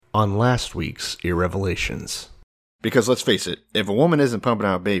on last week's Irrevelations. Because let's face it, if a woman isn't pumping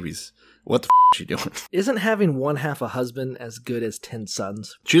out babies, what the is she doing? Isn't having one half a husband as good as 10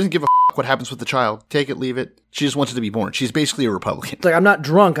 sons? She doesn't give a what happens with the child. Take it, leave it. She just wants it to be born. She's basically a Republican. It's like, I'm not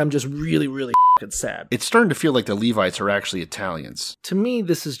drunk, I'm just really, really sad. It's starting to feel like the Levites are actually Italians. To me,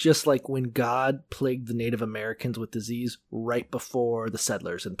 this is just like when God plagued the Native Americans with disease right before the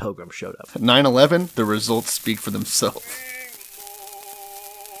settlers and pilgrims showed up. 9/11, the results speak for themselves.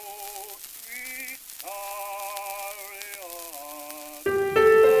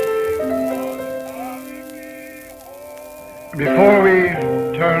 Before we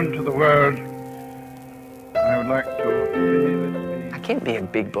turn to the word, I would like to say this. I can't be a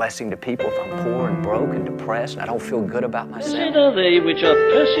big blessing to people if I'm poor and broke and depressed and I don't feel good about myself. Blessed are they which are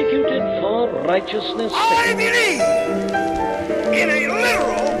persecuted for righteousness' sake. I believe in a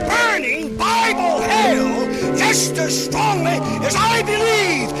literal, burning Bible hell just as strongly as I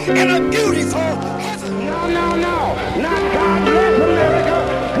believe in a beautiful heaven. No. Not God bless America.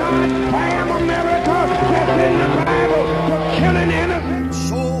 God damn America. Just in the Bible for killing innocent.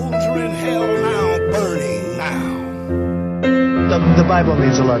 Souls are in hell now, burning now. The Bible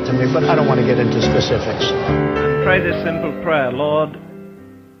means a lot to me, but I don't want to get into specifics. Pray this simple prayer, Lord,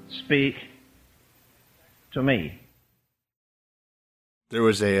 speak to me. There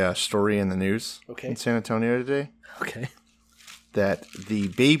was a story in the news in San Antonio today. Okay. That the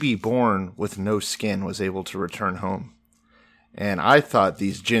baby born with no skin was able to return home. And I thought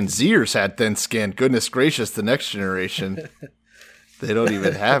these Gen Zers had thin skin. Goodness gracious, the next generation, they don't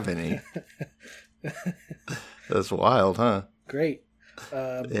even have any. That's wild, huh? Great.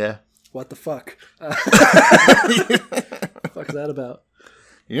 Yeah. What the fuck? What the fuck is that about?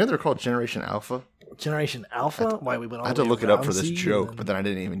 You know they're called Generation Alpha? Generation Alpha? Why we went all I had the to way look it up around for this Z joke, but then I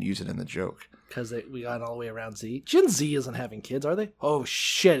didn't even use it in the joke. Because we got all the way around Z. Gen Z isn't having kids, are they? Oh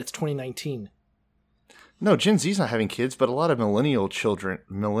shit, it's 2019. No, Gen Z's not having kids, but a lot of millennials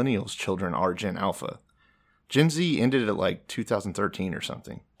children are Gen Alpha. Gen Z ended at like 2013 or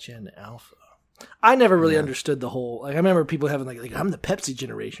something. Gen Alpha. I never really understood the whole. Like, I remember people having like I'm the Pepsi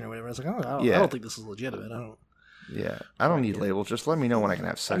generation or whatever. I was like, I don't think this is legitimate. I don't need labels. Just let me know when I can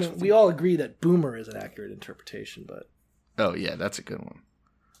have sex. We all agree that Boomer is an accurate interpretation, but oh yeah, that's a good one.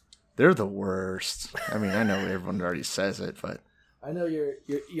 They're the worst. I mean, I know everyone already says it, but I know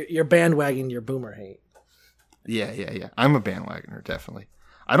you're bandwagon your Boomer hate. Yeah. I'm a bandwagoner, definitely.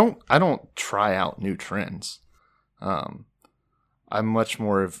 I don't try out new trends. I'm much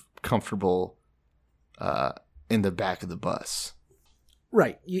more comfortable in the back of the bus.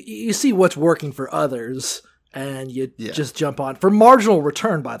 Right. You see what's working for others, and you just jump on for marginal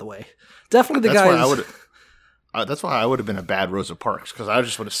return. By the way, definitely the guys. That's why I would have been a bad Rosa Parks, because I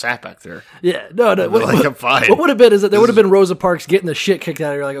just would have sat back there. Yeah, no. I'm fine. What would have been is that there would have been Rosa Parks getting the shit kicked out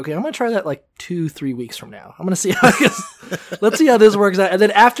of her. You're like, okay, I'm gonna try that like 2-3 weeks from now. I'm gonna see how let's see how this works out. And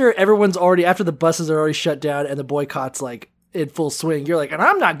then after the buses are already shut down and the boycott's like in full swing, you're like, and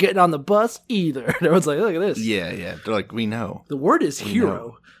I'm not getting on the bus either. And everyone's like, look at this. Yeah. They're like, we know. The word is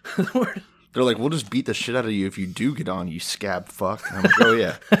hero. They're like, we'll just beat the shit out of you if you do get on, you scab fuck. And I'm like, oh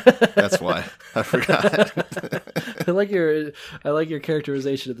yeah, that's why. I forgot. I like your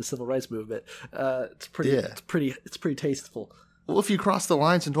characterization of the civil rights movement. It's pretty tasteful. Well, if you cross the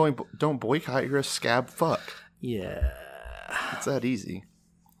lines and don't boycott, you're a scab fuck. Yeah, it's that easy.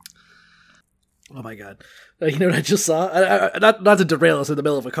 Oh my god! You know what I just saw? Not to derail us in the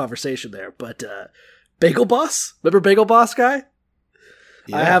middle of a conversation there, but Bagel Boss. Remember Bagel Boss guy?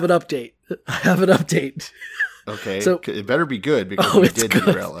 Yeah. I have an update. Okay, so it better be good because we did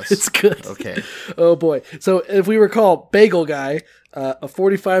derail us. It's good. Okay. Oh boy. So if we recall, Bagel Guy, a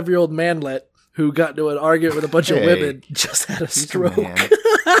 45-year-old manlet who got into an argument with a bunch of women, just had a stroke. What?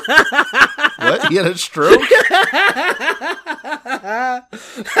 He had a stroke?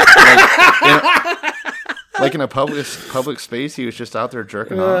 Like in a public space, he was just out there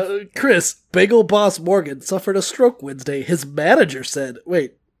jerking off. Chris, Bagel Boss Morgan suffered a stroke Wednesday. His manager said,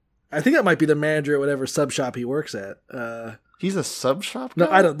 wait, I think that might be the manager at whatever sub shop he works at. He's a sub shop guy?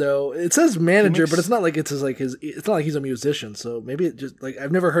 No, I don't know. It says manager, but it's not like it's not like he's a musician. So maybe it just like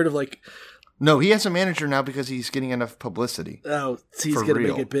I've never heard of like. No, he has a manager now because he's getting enough publicity. Oh, so he's going to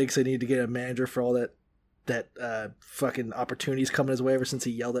make it big, so they need to get a manager for all that fucking opportunities coming his way ever since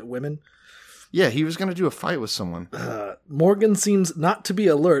he yelled at women. Yeah, he was going to do a fight with someone. Morgan seems not to be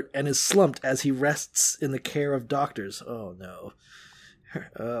alert and is slumped as he rests in the care of doctors. Oh, no.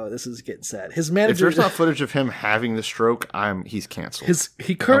 Oh, this is getting sad. His manager. If there's not footage of him having the stroke, he's canceled.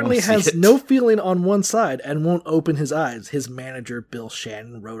 He currently has no feeling on one side and won't open his eyes. His manager, Bill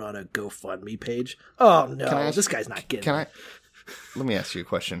Shannon, wrote on a GoFundMe page. Oh, no. This guy's not getting it. Let me ask you a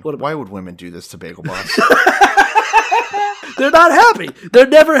question. What about- Why would women do this to Bagel Boss? They're not happy. They're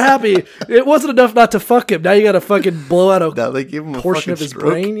never happy. It wasn't enough not to fuck him. Now you got to fucking blow out a Now they give him a portion fucking of his stroke?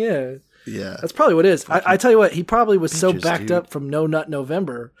 brain. Yeah. Yeah. That's probably what it is. I tell you what, he probably was so Bitches, backed dude. up from No Nut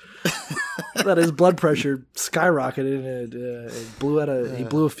November that his blood pressure skyrocketed and he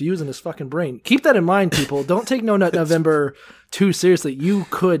blew a fuse in his fucking brain. Keep that in mind, people. Don't take No Nut November too seriously. You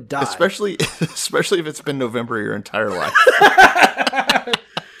could die. Especially if it's been November your entire life.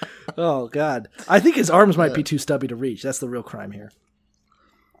 Oh, God. I think his arms might be too stubby to reach. That's the real crime here.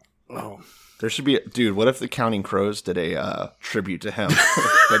 Oh. There should be dude, what if the Counting Crows did a tribute to him?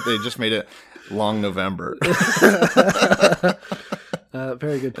 But they just made it Long November.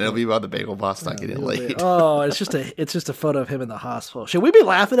 Very good. And it'll be about the Bagel Boss not getting laid. Oh, it's just a photo of him in the hospital. Should we be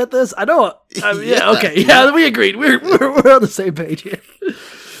laughing at this? I know. Yeah, Okay. Yeah, we agreed. We're on the same page here.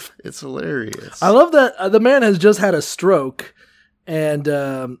 It's hilarious. I love that the man has just had a stroke, and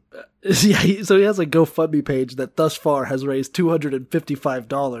so he has a GoFundMe page that thus far has raised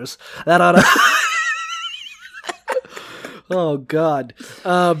 $255. That ought to. Oh God.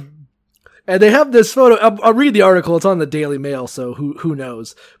 And they have this photo. I'll read the article. It's on the Daily Mail, so who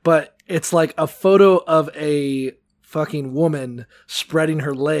knows? But it's like a photo of a fucking woman spreading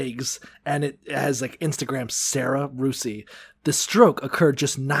her legs, and it has like Instagram Sarah Rusi. The stroke occurred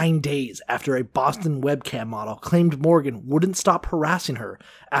just 9 days after a Boston webcam model claimed Morgan wouldn't stop harassing her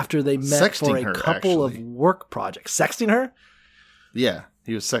after they met for a couple of work projects. Sexting her? Yeah,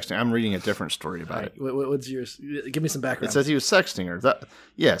 he was sexting. I'm reading a different story about it. What's yours? Give me some background. It says he was sexting her.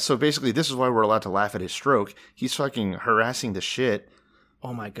 Yeah, so basically this is why we're allowed to laugh at his stroke. He's fucking harassing the shit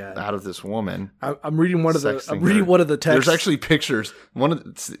oh my God. out of this woman. I'm reading one of the texts. There's actually pictures.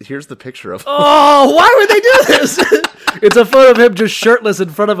 Here's the picture of Oh, why would they do this? It's a photo of him just shirtless in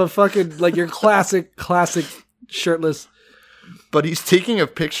front of a fucking, like, your classic shirtless. But he's taking a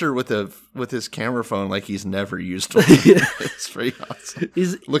picture with his camera phone like he's never used one. It's pretty awesome.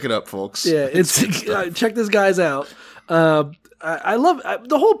 Look it up, folks. Yeah, check this guy's out. I love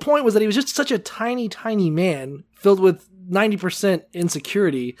the whole point was that he was just such a tiny, tiny man filled with 90%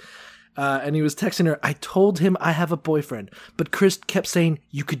 insecurity. And he was texting her, I told him I have a boyfriend, but Chris kept saying,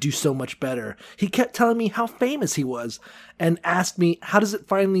 you could do so much better. He kept telling me how famous he was and asked me, how does it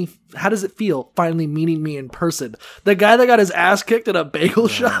feel finally meeting me in person? The guy that got his ass kicked at a bagel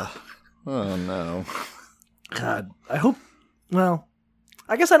shop. Oh, no. God, I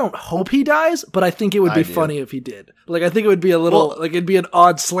guess I don't hope he dies, but I think it would be funny if he did. Like, I think it would be it'd be an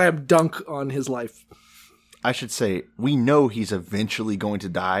odd slam dunk on his life. I should say, we know he's eventually going to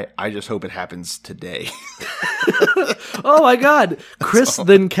die. I just hope it happens today. Oh my God. Chris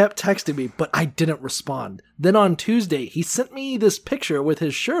then kept texting me, but I didn't respond. Then on Tuesday, he sent me this picture with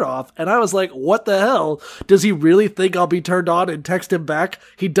his shirt off, and I was like, what the hell? Does he really think I'll be turned on and text him back?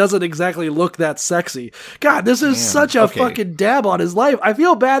 He doesn't exactly look that sexy. God, this is such a fucking dab on his life. I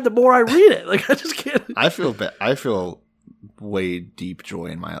feel bad the more I read it. Like, I just can't. I feel bad. I feel way deep joy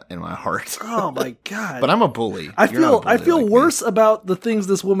in my heart. Oh my God. But I'm a bully. I feel worse about the things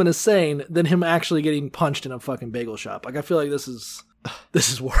this woman is saying than him actually getting punched in a fucking bagel shop. Like, I feel like this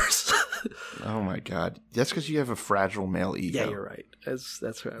is worse. Oh my God. That's because you have a fragile male ego. Yeah, you're right.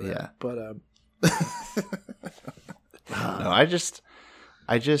 That's right. Yeah. But no, I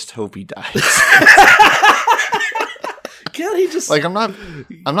just hope he dies. Can't he just like I'm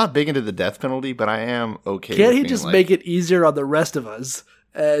not big into the death penalty, but I am okay. Can't he just make it easier on the rest of us?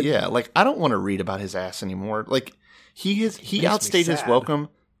 Yeah, like I don't want to read about his ass anymore. Like he outstayed his welcome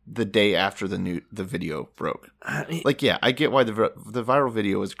the day after the video broke. Like, yeah, I get why the viral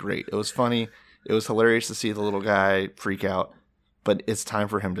video was great. It was funny. It was hilarious to see the little guy freak out. But it's time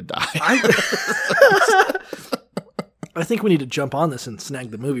for him to die. I think we need to jump on this and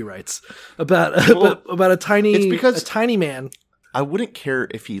snag the movie rights about a tiny man. I wouldn't care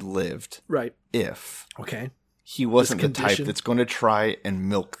if he lived, right? If he wasn't the type that's going to try and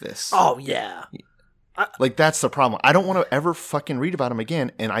milk this. Oh yeah, like that's the problem. I don't want to ever fucking read about him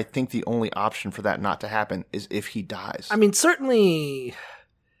again. And I think the only option for that not to happen is if he dies. I mean, certainly.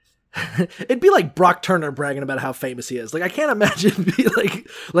 It'd be like Brock Turner bragging about how famous he is. Like I can't imagine being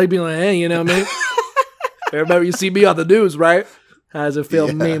like being like, hey, you know me. Remember, you see me on the news, right? How does it feel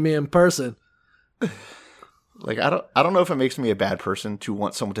meeting me in person? Like I don't know if it makes me a bad person to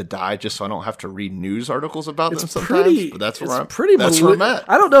want someone to die just so I don't have to read news articles about them sometimes. But that's where I'm at.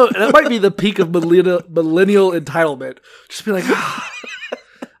 I don't know. That might be the peak of millennial entitlement. Just be like,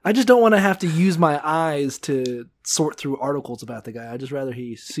 I just don't want to have to use my eyes to sort through articles about the guy. I'd just rather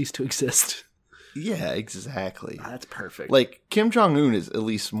he cease to exist. Yeah, exactly. That's perfect. Like Kim Jong-un is at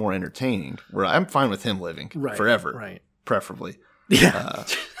least more entertaining. Where I'm fine with him living forever. Right. preferably. Yeah.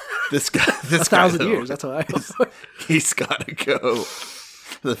 This guy, 1,000 years. That's how I hope. He's got to go.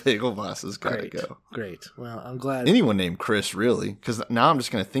 The bagel boss has got to go. Great. Well, I'm glad. Anyone named Chris, really, because now I'm just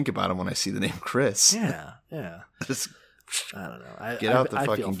going to think about him when I see the name Chris. Yeah. Just I don't know. get out the I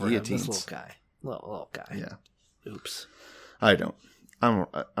fucking feel for him, guillotines. this little guy. Yeah. Oops. I don't. I'm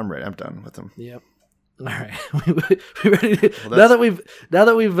ready. I'm done with him. Yep. All right. we ready to, now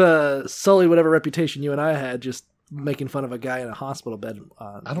that we've sullied whatever reputation you and I had just making fun of a guy in a hospital bed.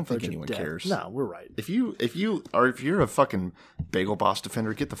 I don't think anyone cares. No, we're right. If you're a fucking bagel boss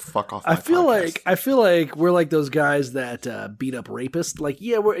defender, get the fuck off. I feel like we're like those guys that beat up rapists. Like,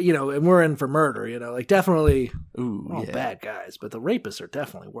 yeah, and we're in for murder. Like definitely, bad guys. But the rapists are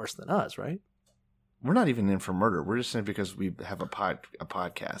definitely worse than us, right? We're not even in for murder. We're just in because we have a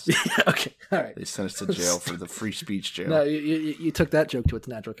podcast. Yeah, okay, all right. They sent us to jail for the free speech jail. No, you took that joke to its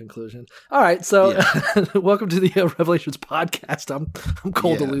natural conclusion. All right, so welcome to the Revelations podcast. I'm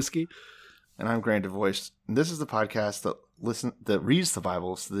Cole Delusky, and I'm Grant DeVoice. And this is the podcast that reads the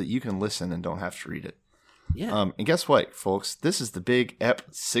Bible so that you can listen and don't have to read it. Yeah. And guess what, folks? This is the big Ep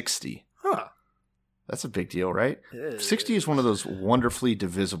 60. Huh. That's a big deal, right? 60 is one of those wonderfully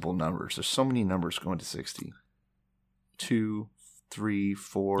divisible numbers. There's so many numbers going to 60. 2, 3,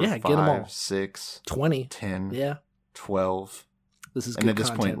 4, 5, 6, 20, 10, 12. This is and good at this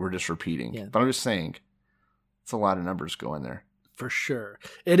content. point, we're just repeating. Yeah. But I'm just saying, it's a lot of numbers going there. For sure.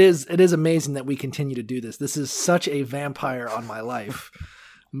 It is amazing that we continue to do this. This is such a vampire on my life.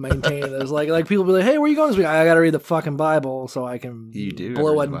 Maintaining those, like people be like, "Hey, where are you going this week?" I got to read the fucking Bible so I can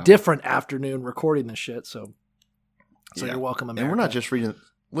blow a different afternoon recording this shit. So you're welcome, America. And we're not just reading.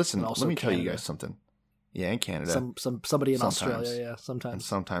 Listen, let me tell you Canada. guys something. Yeah, in Canada, somebody in Australia. Yeah, sometimes. And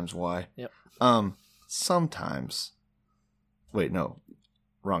sometimes why? Yep. Sometimes. Wait, no,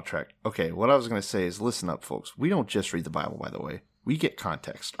 wrong track. Okay, what I was going to say is, listen up, folks. We don't just read the Bible, by the way. We get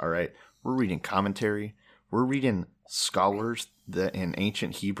context. All right, we're reading commentary. We're reading scholars that in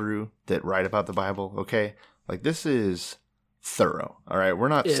ancient Hebrew that write about the Bible, okay? Like, this is thorough, all right? We're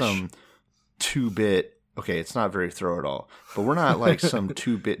not some 2-bit, okay, it's not very thorough at all, but we're not like some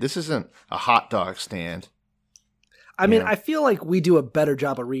 2-bit, this isn't a hot dog stand. I mean, I feel like we do a better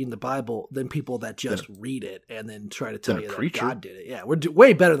job of reading the Bible than people that just read it and then try to tell you that God did it. Yeah, we're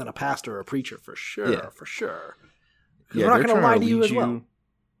way better than a pastor or a preacher, for sure, for sure. Yeah, we're not going to lie to you as well.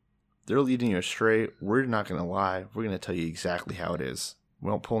 They're leading you astray. We're not going to lie. We're going to tell you exactly how it is.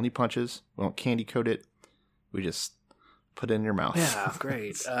 We don't pull any punches. We don't candy coat it. We just put it in your mouth. Yeah,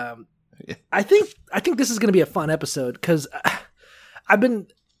 great. I think this is going to be a fun episode because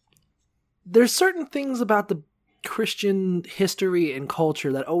there's certain things about the Christian history and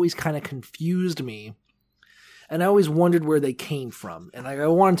culture that always kind of confused me. And I always wondered where they came from. And I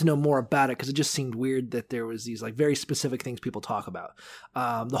wanted to know more about it because it just seemed weird that there was these like very specific things people talk about.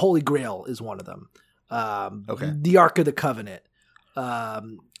 The Holy Grail is one of them. The Ark of the Covenant.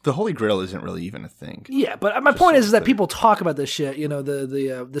 The Holy Grail isn't really even a thing. Yeah, but my point is that people talk about this shit,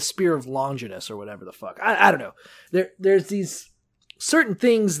 the Spear of Longinus or whatever the fuck. I don't know. There's these certain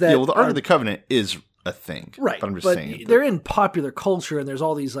things that... Yeah, well, the Ark of the Covenant is a thing. Right. But I'm just saying. They're in popular culture and there's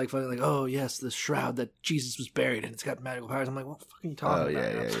all these like, oh yes, the shroud that Jesus was buried and it's got magical powers. I'm like, what the fuck are you talking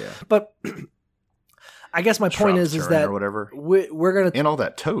about? Yeah. But I guess my point is that or whatever. We're going to... And all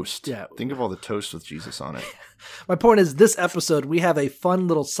that toast. Yeah. Think of all the toast with Jesus on it. My point is this episode, we have a fun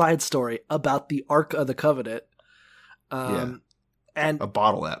little side story about the Ark of the Covenant. And a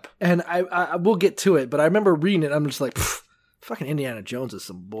bottle app. And I will get to it, but I remember reading it. I'm just like, fucking Indiana Jones is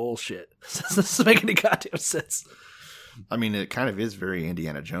some bullshit. This doesn't make any goddamn sense. I mean, it kind of is very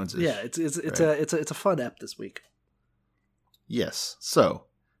Indiana Jones-ish. Yeah, it's a fun ep this week. Yes. So,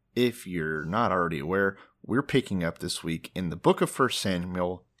 if you're not already aware, we're picking up this week in the book of 1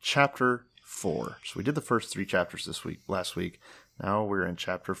 Samuel, chapter 4. So we did the first 3 chapters last week. Now we're in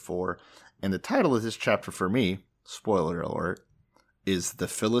chapter 4. And the title of this chapter for me, spoiler alert, is The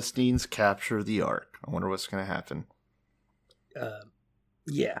Philistines Capture the Ark. I wonder what's going to happen.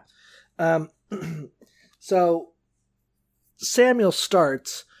 So Samuel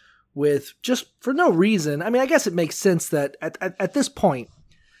starts with, just for no reason, I mean, I guess it makes sense that at this point,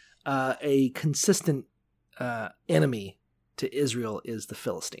 a consistent enemy to Israel is the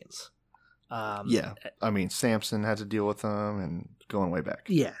Philistines. I mean, Samson had to deal with them and going way back.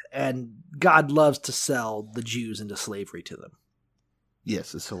 Yeah, and God loves to sell the Jews into slavery to them.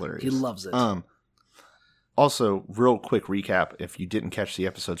 Yes, it's hilarious. He loves it. Also, real quick recap, if you didn't catch the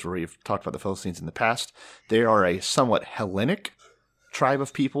episodes where we've talked about the Philistines in the past, they are a somewhat Hellenic tribe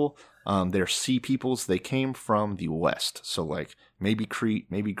of people. They're sea peoples. They came from the west. So, like, maybe Crete,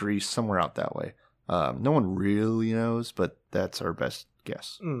 maybe Greece, somewhere out that way. No one really knows, but that's our best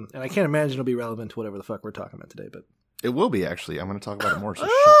guess. And I can't imagine it'll be relevant to whatever the fuck we're talking about today, but It will be, actually. I'm going to talk about it more. So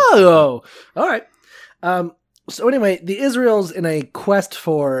oh, all right. So anyway, the Israels, in a quest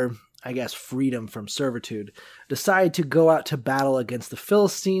for, I guess, freedom from servitude, decide to go out to battle against the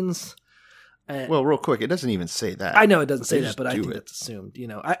Philistines. Well, real quick, it doesn't even say that. I know it doesn't say They that, just but I do think it. that's assumed. You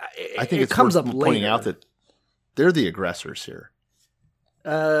know, I think it it's comes worth up pointing later. out that they're the aggressors here.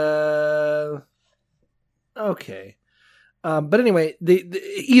 Okay. But anyway,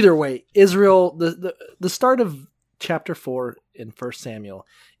 either way, Israel, the start of chapter 4 in 1 Samuel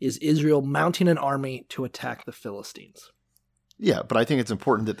is Israel mounting an army to attack the Philistines. Yeah, but I think it's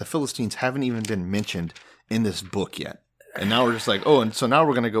important that the Philistines haven't even been mentioned in this book yet. And now we're just like, oh, and so now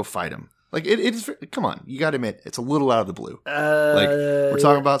we're going to go fight them. Like, it's, come on, you got to admit, it's a little out of the blue. Like, we're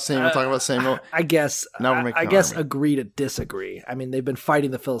talking about Samuel, I guess, now we're making I an guess army. agree to disagree. I mean, they've been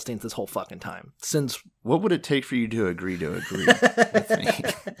fighting the Philistines this whole fucking time. Since What would it take for you to agree with me?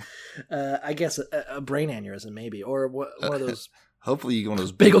 I guess a brain aneurysm, maybe, or one of those Hopefully you go on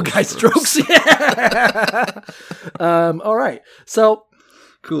those bagel guy strokes. Yeah. All right. So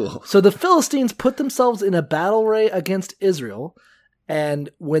Cool. So the Philistines put themselves in a battle array against Israel, and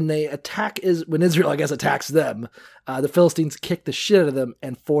when Israel, I guess, attacks them, the Philistines kick the shit out of them,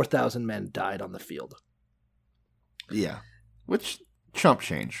 and 4,000 men died on the field. Yeah. Which, chump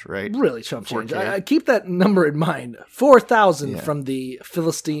change, right? Really chump change. 4K. I keep that number in mind. 4,000 Yeah. from the from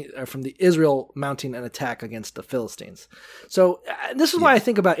the Israel mounting an attack against the Philistines. So this is why I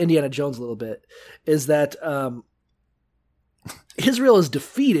think about Indiana Jones a little bit, is that Israel is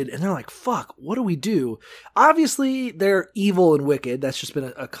defeated, and they're like, fuck, what do we do? Obviously, they're evil and wicked. That's just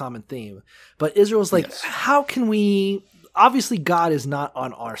been a common theme. But Israel's like, Yes. how can we... Obviously, God is not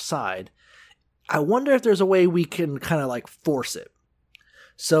on our side. I wonder if there's a way we can kind of like force it.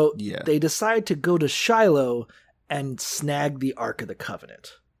 So Yeah. they decide to go to Shiloh and snag the Ark of the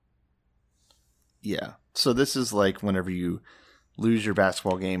Covenant. Yeah. So this is like whenever you lose your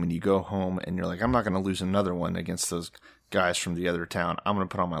basketball game and you go home and you're like, I'm not going to lose another one against those guys from the other town. I'm going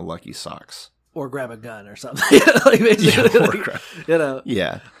to put on my lucky socks. Or grab a gun or something. Like, basically, or like, grab- you know.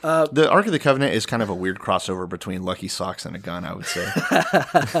 Yeah. The Ark of the Covenant is kind of a weird crossover between lucky socks and a gun, I would say.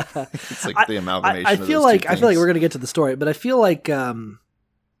 It's like the amalgamation I of feel those like two I feel like things. we're gonna get to the story, but I feel like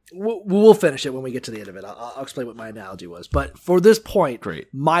we'll finish it when we get to the end of it. I'll explain what my analogy was. But for this point, Great.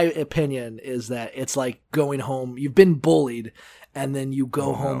 my opinion is that it's like going home. You've been bullied, and then you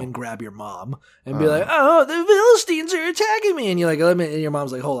go home and grab your mom and be like, "Oh, the Philistines are attacking me," and you're like, and your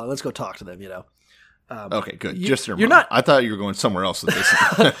mom's like, "Hold on, let's go talk to them," you know. Okay, good. Just your you're mom. not- I thought you were going somewhere else with this.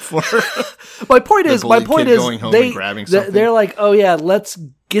 For My point is, bullied kid going home and grabbing something. they're like, oh yeah, let's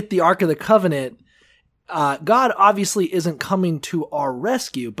get the Ark of the Covenant. God obviously isn't coming to our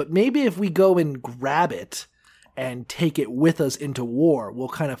rescue, but maybe if we go and grab it and take it with us into war, we'll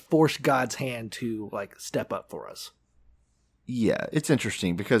kind of force God's hand to like step up for us. Yeah, it's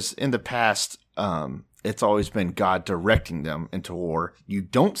interesting because in the past, it's always been God directing them into war. You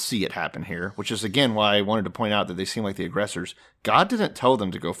don't see it happen here, which is again why I wanted to point out that they seem like the aggressors. God didn't tell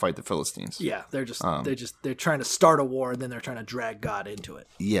them to go fight the Philistines. Yeah, they're trying to start a war, and then they're trying to drag God into it.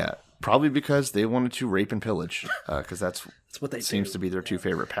 Yeah, probably because they wanted to rape and pillage, because that's what they seems do. to be their two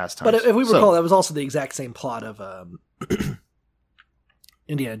favorite pastimes. But if we So- recall, that was also the exact same plot of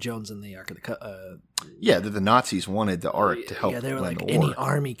Indiana Jones and the Ark of the Covenant. yeah, that the Nazis wanted the Ark to help Yeah, they were win like, the any war.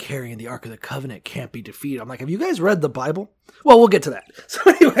 army carrying the Ark of the Covenant can't be defeated. I'm like, have you guys read the Bible? Well, we'll get to that. So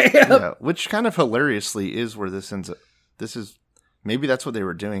anyway, Yeah, which kind of hilariously is where this ends up. This is maybe that's what they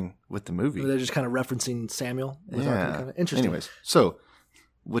were doing with the movie. they're just kind of referencing Samuel. With Ark of the Yeah. Covenant. Interesting. Anyways, so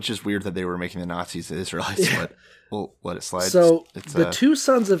which is weird that they were making the Nazis the Israelites, but we'll let it slide. So It's, the two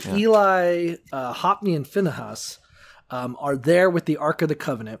sons of Eli, Hophni and Phinehas, are there with the Ark of the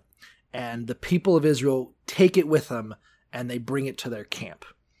Covenant, and the people of Israel take it with them, and they bring it to their camp.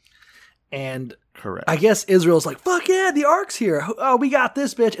 And correct. I guess Israel's like, fuck yeah, the Ark's here. Oh, we got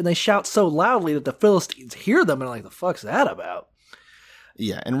this, bitch. And they shout so loudly that the Philistines hear them and are like, the fuck's that about?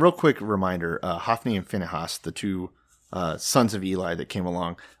 Yeah, and real quick reminder: Hophni and Phinehas, the two sons of Eli that came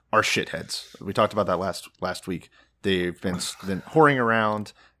along, are shitheads. We talked about that last week. They've been whoring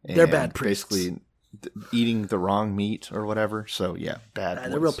around. And They're bad priests. basically eating the wrong meat or whatever. So yeah, bad. They're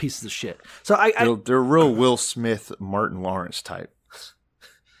boys. real pieces of shit. So They're real Will Smith, Martin Lawrence type.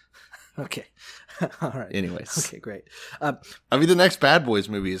 okay. All right. Anyways. Okay, great. I mean, the next Bad Boys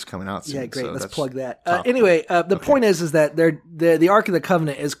movie is coming out soon. Yeah, great. so Let's that's plug that. topical. Anyway, the point is that the Ark of the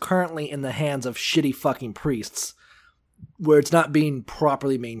Covenant is currently in the hands of shitty fucking priests, where it's not being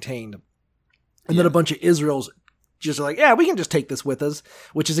properly maintained, and then a bunch of Israel's just like, yeah, we can just take this with us,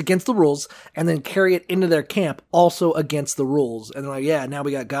 which is against the rules, and then carry it into their camp, also against the rules. And they're like, yeah, now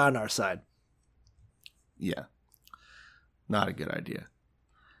we got God on our side. Yeah. Not a good idea.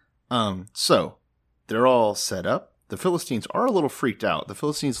 So they're all set up. The Philistines are a little freaked out. The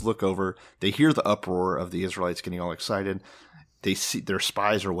Philistines look over. They hear the uproar of the Israelites getting all excited. They see their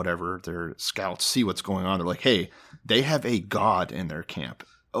spies or whatever, their scouts see what's going on. They're like, hey, they have a god in their camp.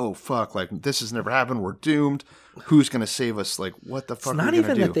 Oh, fuck. Like, this has never happened. We're doomed. Who's going to save us? Like, what the fuck It's are not we going to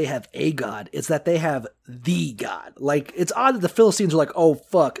even do? that they have a god. It's that they have the god. Like, it's odd that the Philistines are like, oh,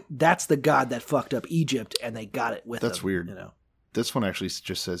 fuck, that's the god that fucked up Egypt, and they got it with them. That's weird. You know? This one actually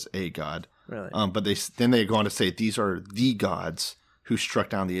just says a god. Really? But they go on to say these are the gods who struck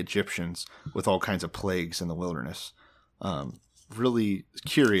down the Egyptians with all kinds of plagues in the wilderness. Really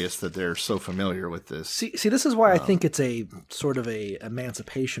curious that they're so familiar with this. See, this is why I think it's a sort of a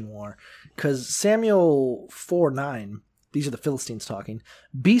emancipation war, because Samuel 4:9, these are the Philistines talking.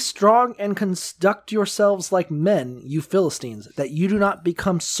 Be strong and conduct yourselves like men, you Philistines, that you do not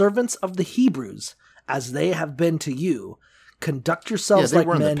become servants of the Hebrews, as they have been to you. Conduct yourselves like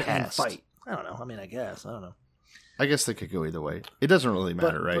men and fight. I don't know. I mean, I guess. I don't know. I guess they could go either way. It doesn't really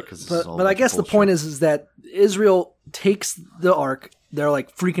matter, right? But I guess the point is that Israel takes the ark. They're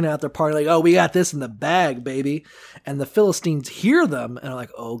like freaking out. They're partying like, oh, we got this in the bag, baby. And the Philistines hear them and are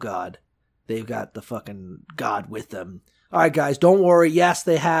like, oh, God, they've got the fucking God with them. All right, guys, don't worry. Yes,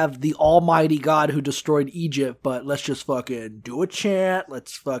 they have the almighty God who destroyed Egypt, but let's just fucking do a chant.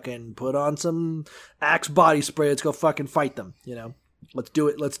 Let's fucking put on some Axe body spray. Let's go fucking fight them, you know? Let's do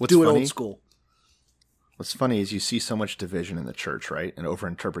it. Let's do it old school. What's funny is you see so much division in the church, right? And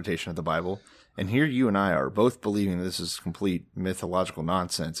overinterpretation of the Bible. And here you and I are both believing this is complete mythological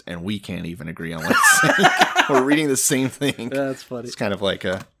nonsense, and we can't even agree on what it's saying. We're reading the same thing. That's funny. It's kind of like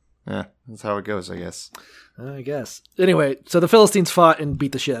that's how it goes, I guess. I guess. Anyway, so the Philistines fought and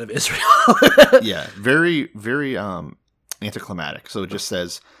beat the shit out of Israel. Yeah, very, very anticlimactic. So it just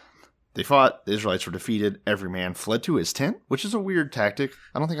says, they fought, the Israelites were defeated, every man fled to his tent, which is a weird tactic.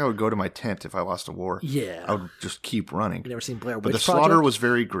 I don't think I would go to my tent if I lost a war. Yeah. I would just keep running. You never seen Blair Witch But the Project? slaughter was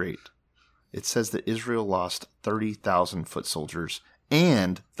very great. It says that Israel lost 30,000 foot soldiers,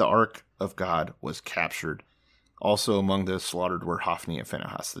 and the Ark of God was captured. Also among the slaughtered were Hophni and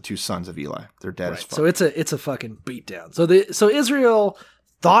Phinehas, the two sons of Eli. They're dead as fuck. So it's a fucking beatdown. So Israel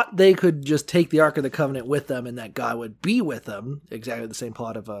thought they could just take the Ark of the Covenant with them and that God would be with them. Exactly the same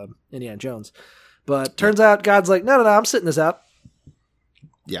plot of Indiana Jones. But turns out God's like, no, I'm sitting this out.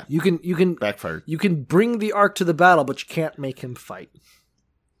 Yeah. You can backfired. You can bring the Ark to the battle, but you can't make him fight.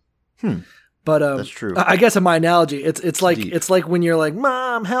 But that's true. I guess in my analogy, it's like when you're like,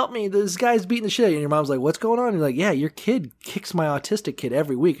 Mom, help me, this guy's beating the shit out of you. And your mom's like, what's going on? And you're like, yeah, your kid kicks my autistic kid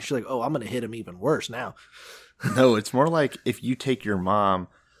every week. And she's like, oh, I'm gonna hit him even worse now. No, it's more like if you take your mom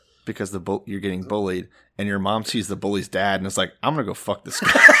because you're getting bullied, and your mom sees the bully's dad, and it's like, I'm gonna go fuck this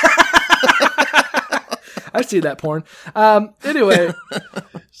guy. I've seen that porn. Anyway,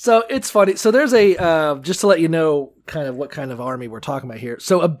 so it's funny. So there's a, just to let you know kind of what kind of army we're talking about here.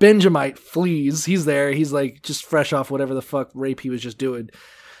 So a Benjamite flees. He's there. He's like just fresh off whatever the fuck rape he was just doing.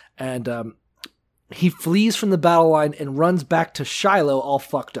 And he flees from the battle line and runs back to Shiloh all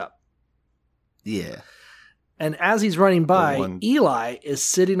fucked up. Yeah. And as he's running by, Eli is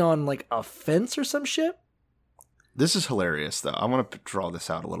sitting on like a fence or some shit. This is hilarious, though. I want to draw this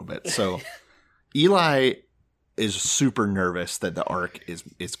out a little bit. So Eli is super nervous that the ark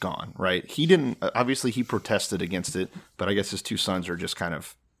is gone, right? He didn't, obviously he protested against it, but I guess his two sons are just kind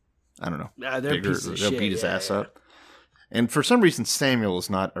of, I don't know, bigger. They'll beat his ass up. And for some reason, Samuel is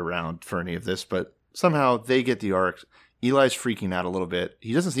not around for any of this, but somehow they get the ark. Eli's freaking out a little bit.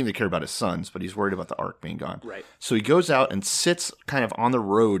 He doesn't seem to care about his sons, but he's worried about the ark being gone. Right. So he goes out and sits kind of on the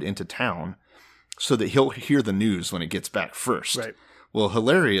road into town so that he'll hear the news when it gets back first. Right. Well,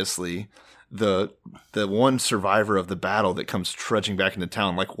 hilariously, the one survivor of the battle that comes trudging back into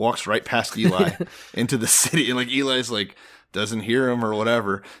town, like, walks right past Eli into the city, and like Eli's like doesn't hear him or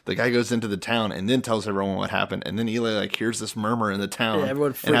whatever. The guy goes into the town and then tells everyone what happened, and then Eli like hears this murmur in the town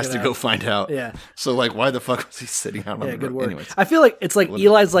and has to go find out. Yeah. So like, why the fuck was he sitting out on the good road? word. Anyways, I feel like it's like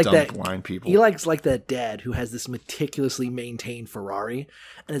Eli's like that blind people. Eli's like that dad who has this meticulously maintained Ferrari,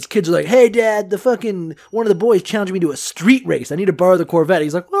 and his kids are like, "Hey, Dad, the fucking one of the boys challenged me to a street race. I need to borrow the Corvette."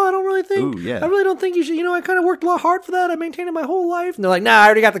 He's like, "Well, I don't really think. I really don't think you should. You know, I kind of worked a lot hard for that. I maintained it my whole life." And they're like, "Nah, I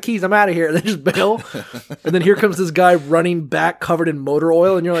already got the keys. I'm out of here." And they just bail. And then here comes this guy running back, covered in motor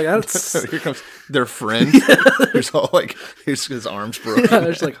oil, and you're like, "That's." Here comes their friend. Who's all like, his arms broken. Yeah,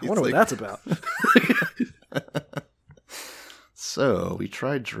 they're just like, I wonder what that's about. So we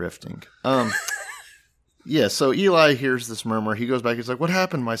tried drifting. Yeah, so Eli hears this murmur. He goes back. He's like, "What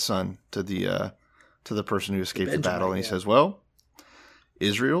happened, my son?" To the person who escaped the battle, and he says, "Well,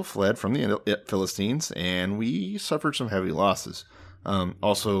 Israel fled from the Philistines, and we suffered some heavy losses.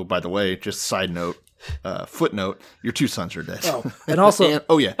 Also, by the way, just side note, footnote: your 2 sons are dead. Oh, and also,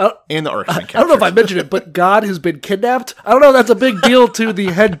 and the ark. I don't know if I mentioned it, but God has been kidnapped. I don't know if that's a big deal to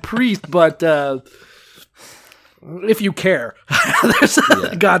the head priest, but if you care,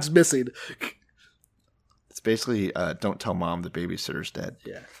 God's missing." It's basically, don't tell mom the babysitter's dead.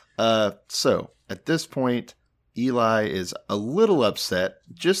 Yeah. So at this point, Eli is a little upset,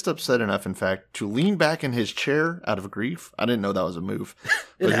 just upset enough, in fact, to lean back in his chair out of grief. I didn't know that was a move.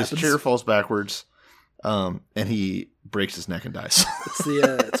 But his chair falls backwards, and he breaks his neck and dies.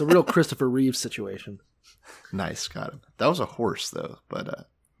 It's a real Christopher Reeve situation. Nice, got him. That was a horse, though, but,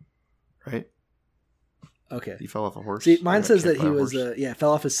 right? Okay. He fell off a horse? See, mine says that he was,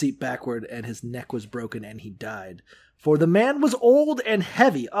 fell off his seat backward and his neck was broken and he died. For the man was old and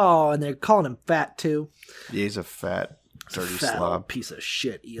heavy. Oh, and they're calling him fat, too. Yeah, he's a fat, dirty fat slob. Piece of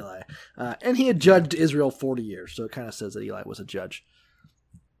shit, Eli. And he had judged Israel 40 years, so it kind of says that Eli was a judge.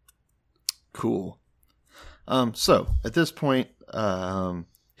 Cool. So, at this point,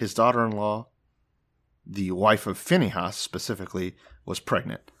 his daughter-in-law, the wife of Phinehas specifically, was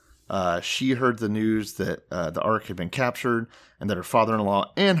pregnant. She heard the news that the ark had been captured and that her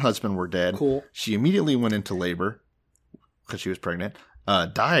father-in-law and husband were dead. Cool. She immediately went into labor because she was pregnant,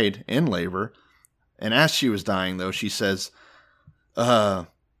 died in labor. And as she was dying, though, she says, so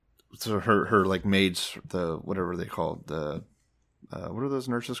her like maids, the whatever they called, the what are those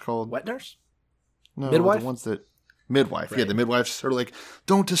nurses called? Wet nurse? No, midwife? The ones that midwife. Right. Yeah, the midwives are like,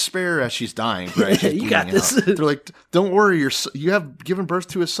 "Don't despair," as she's dying. Right? She's You got this. They're like, "Don't worry, you have given birth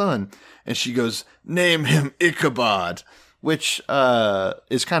to a son," and she goes, "Name him Ichabod." Which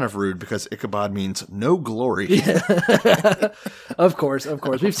is kind of rude because Ichabod means no glory. Yeah. Of course.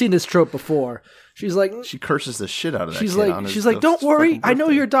 We've seen this trope before. She's like, she curses the shit out of that she's kid. She's like, "Don't worry, I know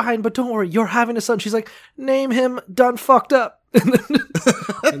you're dying, but don't worry, you're having a son." She's like, "Name him Done Fucked Up."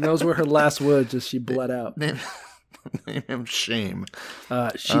 And those were her last words as she bled out. Name him Shame.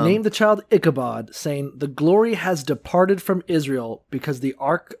 She named the child Ichabod, saying, "The glory has departed from Israel because the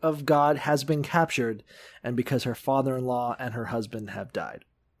ark of God has been captured and because her father-in-law and her husband have died."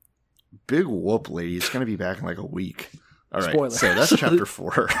 Big whoop, lady. It's going to be back in like a week. All right. Spoiler. So that's chapter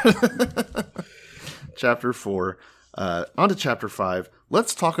 4. Chapter 4. On to chapter 5.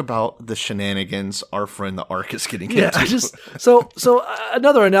 Let's talk about the shenanigans our friend the Ark is getting into. So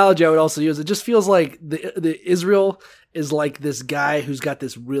another analogy I would also use. It just feels like the Israel is like this guy who's got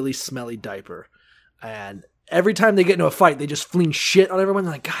this really smelly diaper, and every time they get into a fight, they just fling shit on everyone.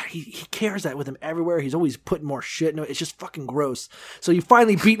 They're like, God, he carries that with him everywhere. He's always putting more shit into it. It's just fucking gross. So you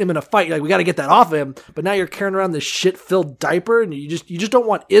finally beating him in a fight. You're like, we got to get that off of him. But now you're carrying around this shit-filled diaper, and you just don't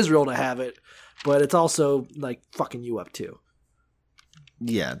want Israel to have it. But it's also like fucking you up too.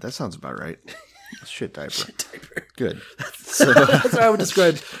 Yeah, that sounds about right. Shit diaper. Shit diaper. Good. So that's how I would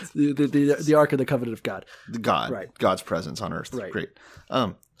describe the Ark of the Covenant of God. Right. God's presence on earth. Right. Great.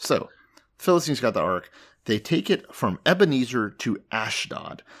 So Philistines got the Ark. They take it from Ebenezer to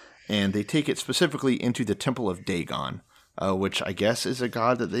Ashdod, and they take it specifically into the temple of Dagon, which I guess is a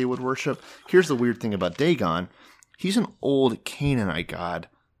god that they would worship. Here's the weird thing about Dagon. He's an old Canaanite god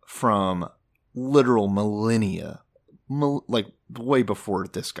from literal millennia, like way before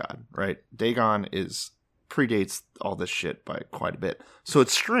this god, right? Dagon predates all this shit by quite a bit. So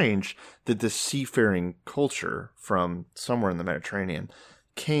it's strange that this seafaring culture from somewhere in the Mediterranean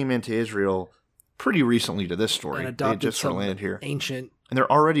came into Israel pretty recently to this story. And they just sort of landed here. Ancient. And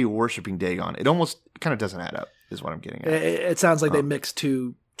they're already worshiping Dagon. It almost kind of doesn't add up, is what I'm getting at. It sounds like they mixed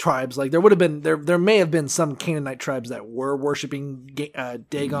two tribes. Like there may have been some Canaanite tribes that were worshiping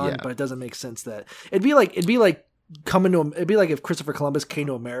Dagon, but it doesn't make sense that it'd be like if Christopher Columbus came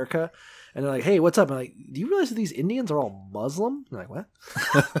to America and they're like, "Hey, what's up?" And I'm like, "Do you realize that these Indians are all Muslim?" I'm like, "What?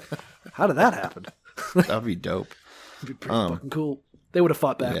 How did that happen?" That'd be dope. It'd be pretty fucking cool. They would have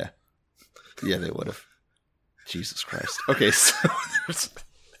fought back. Yeah, they would have. Jesus Christ. Okay,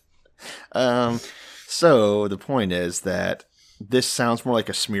 so the point is that this sounds more like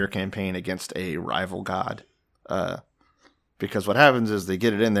a smear campaign against a rival god. Because what happens is they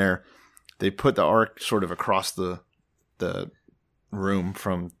get it in there, they put the ark sort of across the room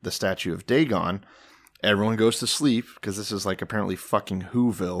from the statue of Dagon. Everyone goes to sleep because this is like apparently fucking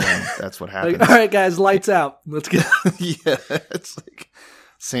Whoville, and that's what happens. Like, all right, guys, lights out. Let's get. Yeah, it's like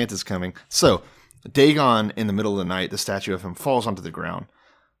Santa's coming. So Dagon, in the middle of the night, the statue of him falls onto the ground.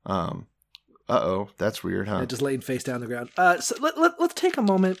 That's weird, huh? Yeah, just laying face down on the ground. So let's take a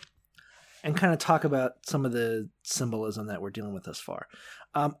moment and kind of talk about some of the symbolism that we're dealing with thus far.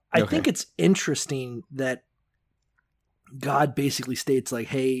 I think it's interesting that God basically states like,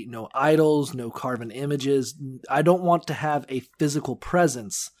 hey, no idols, no carven images. I don't want to have a physical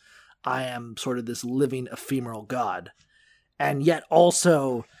presence. I am sort of this living ephemeral God. And yet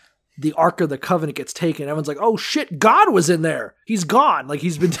also the Ark of the Covenant gets taken. Everyone's like, oh shit, God was in there. He's gone. Like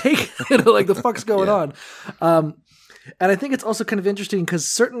he's been taken. Like the fuck's going on? And I think it's also kind of interesting because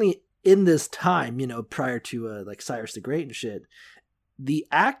certainly in this time, prior to like Cyrus the Great and shit, the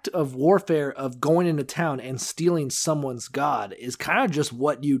act of warfare of going into town and stealing someone's god is kind of just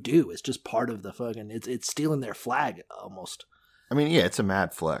what you do. It's just part of the fucking, it's stealing their flag almost. I mean, yeah, it's a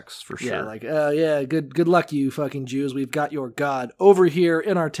mad flex for sure. Yeah, like, good luck, you fucking Jews. We've got your god over here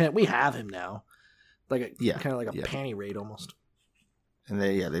in our tent. We have him now. Like kind of like a panty raid almost. And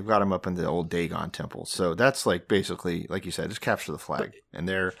they've got him up in the old Dagon temple. So that's like basically, like you said, just capture the flag. And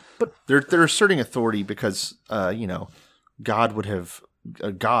they're asserting authority because, God would have,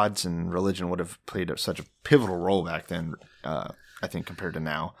 gods and religion would have played such a pivotal role back then, I think, compared to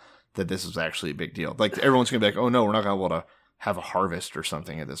now, that this is actually a big deal. Like everyone's going to be like, oh no, we're not going to be able to have a harvest or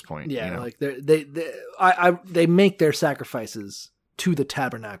something at this point. Yeah, like they make their sacrifices to the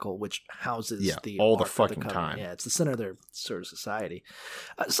tabernacle, which houses all the Ark fucking of the time. Yeah, it's the center of their sort of society.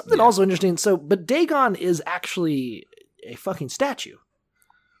 Something also interesting. But Dagon is actually a fucking statue.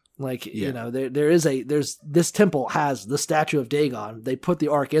 Like there's this temple has the statue of Dagon. They put the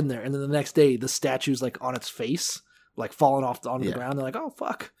Ark in there, and then the next day the statue's like on its face, like falling off onto the ground. They're like, oh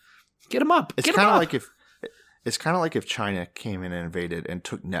fuck, get him up. It's kind of like if China came in and invaded and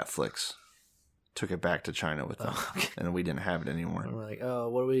took Netflix. Took it back to China with them, and we didn't have it anymore. And we're like, oh,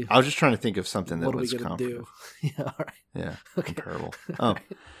 what are we? I was just trying to think of something that was comparable. Do? Yeah, all right. Yeah, comparable.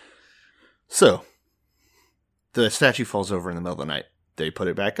 So the statue falls over in the middle of the night. They put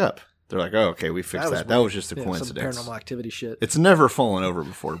it back up. They're like, oh, okay, we fixed that. That was just a coincidence. Some paranormal activity shit. It's never fallen over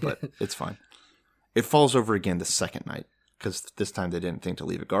before, but it's fine. It falls over again the second night because this time they didn't think to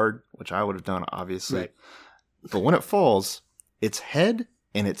leave a guard, which I would have done, obviously. Right. But when it falls, its head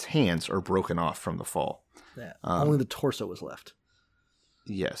and its hands are broken off from the fall. Yeah, only the torso was left.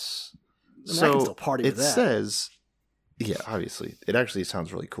 Yes. I can still party with that. It says, yeah, obviously. It actually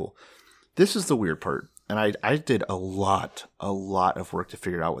sounds really cool. This is the weird part. And I did a lot of work to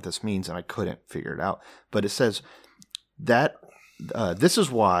figure out what this means, and I couldn't figure it out. But it says that this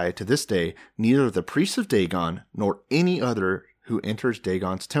is why, to this day, neither the priests of Dagon nor any other who enters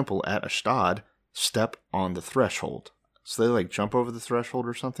Dagon's temple at Ashdod step on the threshold. So they like jump over the threshold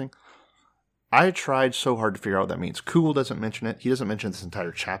or something. I tried so hard to figure out what that means. Kugel doesn't mention it. He doesn't mention this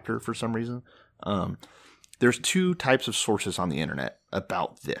entire chapter for some reason. There's two types of sources on the internet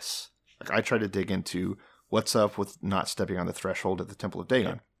about this. Like I tried to dig into what's up with not stepping on the threshold at the Temple of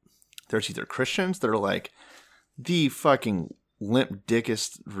Dagon. There's either Christians that are like the fucking limp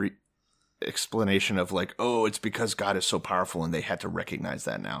dickest explanation of like, oh, it's because God is so powerful and they had to recognize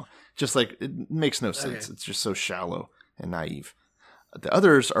that now. Just like it makes no sense. It's just so shallow and naive. The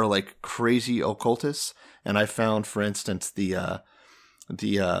others are like crazy occultists, and I found, for instance, the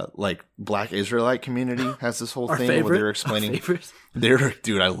like Black Israelite community has this whole thing where they're explaining.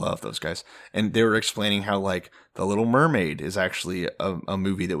 Dude, I love those guys, and they were explaining how like The Little Mermaid is actually a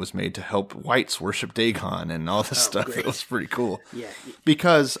movie that was made to help whites worship Dagon and all this stuff. Great. It was pretty cool. Yeah,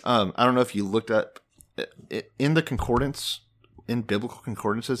 because I don't know if you looked up in the concordance. In biblical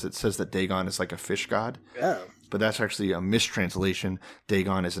concordances, it says that Dagon is like a fish god. Oh. But that's actually a mistranslation.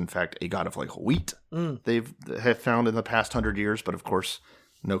 Dagon is, in fact, a god of like wheat. They have found in the past 100 years, but of course,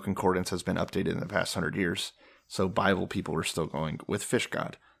 no concordance has been updated in the past 100 years. So Bible people are still going with fish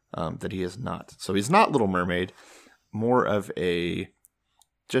god, that he is not. So he's not Little Mermaid, more of a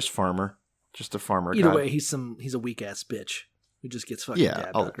just a farmer Either god. way, he's a weak-ass bitch. Who just gets fucking dabbed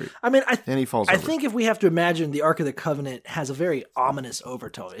I'll up. agree. I mean, and he falls I over. think if we have to imagine the Ark of the Covenant has a very ominous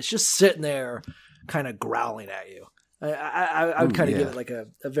overtone. It's just sitting there kind of growling at you. I would kind of give it like a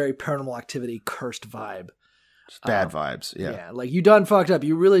very Paranormal Activity cursed vibe. Just bad vibes, yeah. Yeah, like you done fucked up.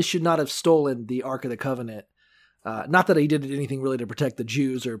 You really should not have stolen the Ark of the Covenant. Not that he did anything really to protect the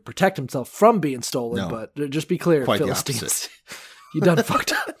Jews or protect himself from being stolen, but just be clear, quite Philistines. You done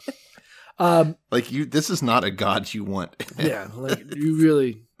fucked up. This is not a god you want. Yeah, like you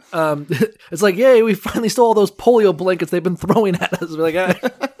really. It's like, yay, we finally stole all those polio blankets they've been throwing at us. We're like,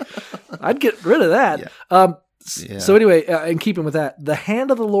 I'd get rid of that. Yeah. So anyway, in keeping with that, the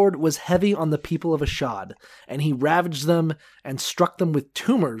hand of the Lord was heavy on the people of Ashdod, and he ravaged them and struck them with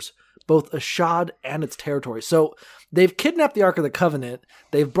tumors, both Ashdod and its territory. So they've kidnapped the Ark of the Covenant.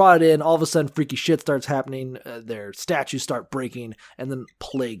 They've brought it in. All of a sudden, freaky shit starts happening. Their statues start breaking, and then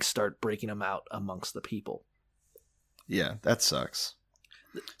plagues start breaking them out amongst the people. Yeah, that sucks.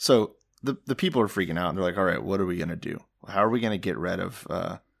 So the people are freaking out. And they're like, all right, what are we going to do? How are we going to get rid of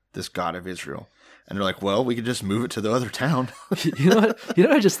this God of Israel? And they're like, well, we could just move it to the other town. You know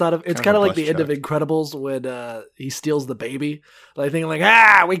what I just thought of? It's kind of like the end of Chuck. Incredibles when he steals the baby. Like thinking like,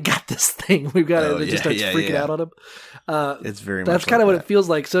 we got this thing. We've got it. It just starts freaking out on him. It's very much that's kind like of what that. it feels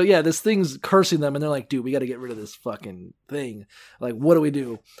like. So yeah, this thing's cursing them, and they're like, dude, we got to get rid of this fucking thing. Like, what do we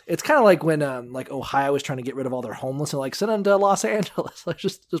do? It's kind of like when like Ohio was trying to get rid of all their homeless and like send them to Los Angeles. Like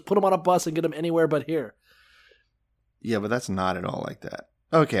just put them on a bus and get them anywhere but here. Yeah, but that's not at all like that.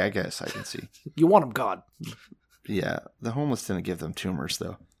 Okay, I guess I can see. You want them gone. Yeah, the homeless didn't give them tumors,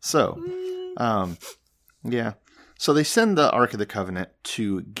 though. So, yeah. So they send the Ark of the Covenant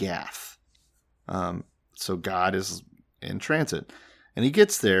to Gath. So God is in transit. And he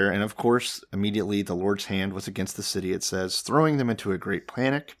gets there, and of course, immediately the Lord's hand was against the city, it says, throwing them into a great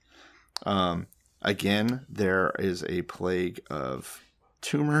panic. Again, there is a plague of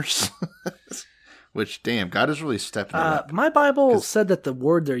tumors. Which, damn, God is really stepping it up. My Bible said that the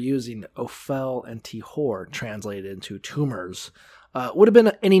word they're using, ophel and tihor, translated into tumors, would have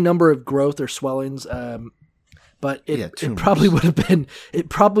been any number of growth or swellings, but it probably would have been. It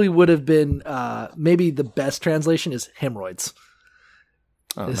probably would have been. Maybe the best translation is hemorrhoids.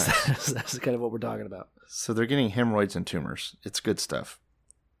 Oh, nice. That's kind of what we're talking about. So they're getting hemorrhoids and tumors. It's good stuff.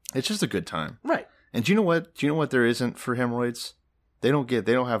 It's just a good time, right? And do you know what? Do you know what there isn't for hemorrhoids? They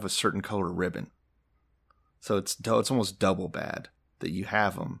don't have a certain color ribbon. So it's almost double bad that you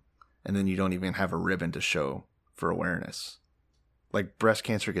have them, and then you don't even have a ribbon to show for awareness. Like breast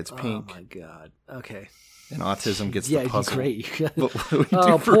cancer gets pink. Oh my god. Okay. And autism gets the puzzle. Great.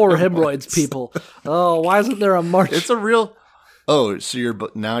 Oh, poor hemorrhoids people. Oh, why isn't there a march? It's a real. Oh, so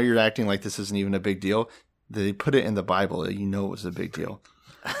you're acting like this isn't even a big deal. They put it in the Bible. You know it was a big deal.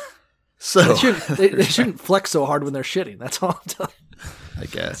 So they shouldn't flex so hard when they're shitting. That's all I'm telling you. I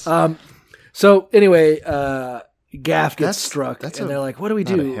guess. So anyway, Gaff gets struck, and they're like, "What do we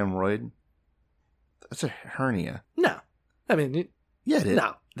do?" Not a hemorrhoid. That's a hernia. No, I mean, yeah, it is.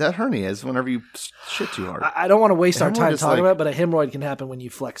 No, that hernia is whenever you shit too hard. I don't want to waste our time is talking about it, but a hemorrhoid can happen when you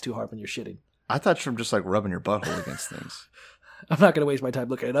flex too hard when you're shitting. I thought from just like rubbing your butthole against things. I'm not going to waste my time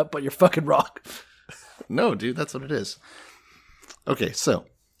looking it up, but you're fucking wrong. No, dude, that's what it is. Okay, so,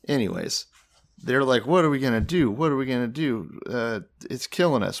 anyways. They're like, what are we going to do? What are we going to do? It's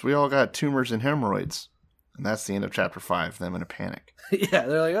killing us. We all got tumors and hemorrhoids. And that's the end of chapter 5, them in a panic. Yeah,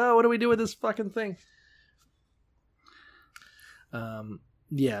 they're like, oh, what do we do with this fucking thing?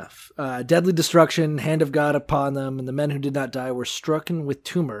 Deadly destruction, hand of God upon them, and the men who did not die were stricken with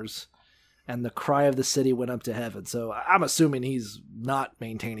tumors, and the cry of the city went up to heaven. So I'm assuming he's not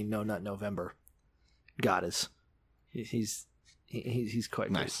maintaining No Nut November. God is. He's quite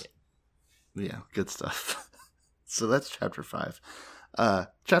nice. Great. Yeah, good stuff. So that's chapter 5.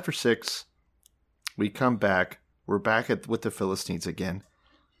 Chapter 6, we come back. We're back with the Philistines again.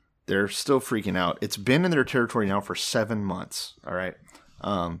 They're still freaking out. It's been in their territory now for 7 months. All right.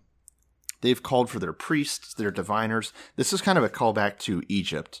 They've called for their priests, their diviners. This is kind of a callback to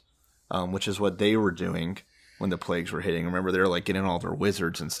Egypt, which is what they were doing when the plagues were hitting. Remember, they're like getting all their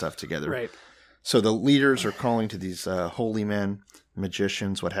wizards and stuff together. Right. So the leaders are calling to these holy men,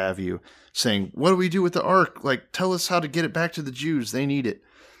 magicians, what have you, saying, what do we do with the ark? Like, tell us how to get it back to the Jews. They need it.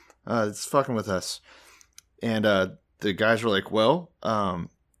 It's fucking with us. And the guys were like, well,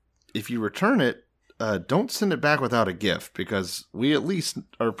 if you return it, don't send it back without a gift, because we at least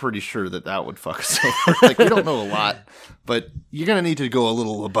are pretty sure that would fuck us over. Like, we don't know a lot, but you're going to need to go a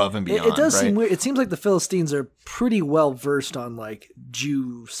little above and beyond. It does seem weird. It seems like the Philistines are pretty well versed on like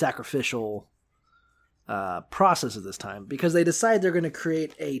Jew sacrificial process at this time, because they decide they're going to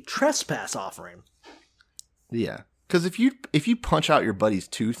create a trespass offering. Yeah, because if you punch out your buddy's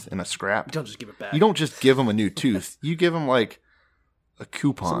tooth in a scrap, you don't just give it back. You don't just give him a new tooth. You give him like a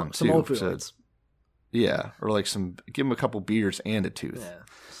coupon, some opioids. Yeah, or like give him a couple beers and a tooth. Yeah,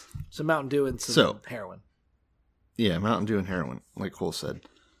 some Mountain Dew and some heroin. Yeah, Mountain Dew and heroin, like Cole said.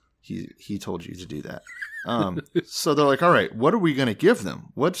 He told you to do that. So they're like, all right, what are we going to give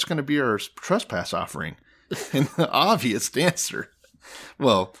them? What's going to be our trespass offering? And the obvious answer,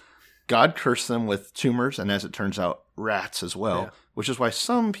 well, God cursed them with tumors, and as it turns out, rats as well, which is why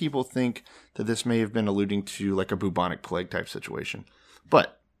some people think that this may have been alluding to like a bubonic plague type situation.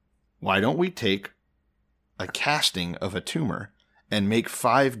 But why don't we take a casting of a tumor and make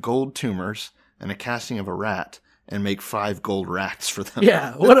 5 gold tumors and a casting of a rat and make 5 gold rats for them.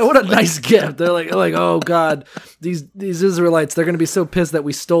 Yeah, what a nice gift. They're like, oh God, these Israelites, they're gonna be so pissed that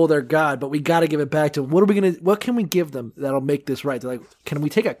we stole their God, but we got to give it back to them. What can we give them that'll make this right? They're like, can we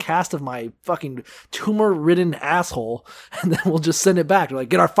take a cast of my fucking tumor-ridden asshole and then we'll just send it back? They're like,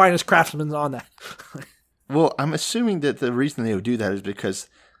 get our finest craftsmen on that. Well, I'm assuming that the reason they would do that is because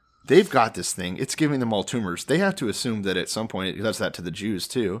they've got this thing. It's giving them all tumors. They have to assume that at some point it does that to the Jews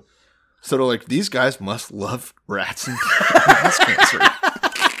too. So they're like, these guys must love rats and breast cancer.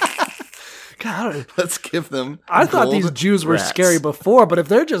 God, let's give them. I thought these Jews were scary before, but if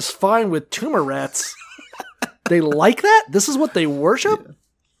they're just fine with tumor rats, they like that? This is what they worship? Yeah.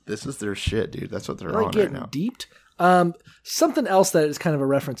 This is their shit, dude. That's what they're on right now. Deeped. Something else that is kind of a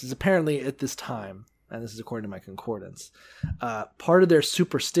reference is apparently at this time, and this is according to my concordance, part of their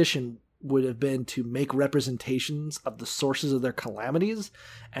superstition would have been to make representations of the sources of their calamities,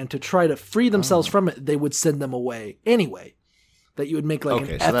 and to try to free themselves from it, they would send them away anyway. That you would make like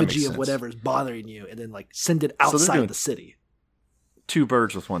an effigy of whatever's bothering you, and then like send it outside the city. 2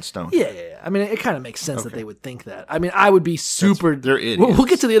 birds with 1 stone. Yeah. I mean, it kind of makes sense that they would think that. I mean, I would be super. They're idiots. We'll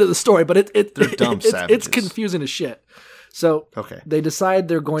get to the end of the story, but they're dumb savages. It's confusing as shit. So they decide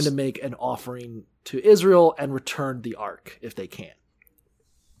they're going to make an offering to Israel and return the ark if they can.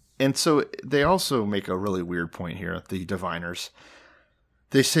 And so they also make a really weird point here, the diviners.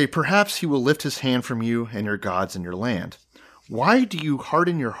 They say, perhaps he will lift his hand from you and your gods and your land. Why do you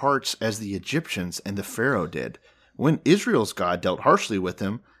harden your hearts as the Egyptians and the Pharaoh did? When Israel's God dealt harshly with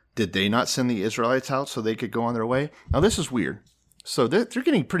them, did they not send the Israelites out so they could go on their way? Now, this is weird. So they're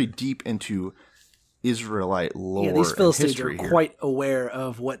getting pretty deep into Israelite lore. Yeah, these Philistines are here. Quite aware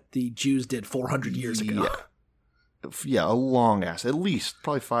of what the Jews did 400 years ago. Yeah, a long ass, at least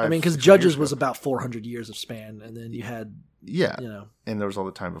probably 5. I mean, because Judges was about 400 years of span, and then you had, and there was all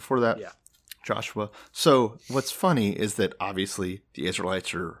the time before that. Yeah. Joshua. So what's funny is that obviously the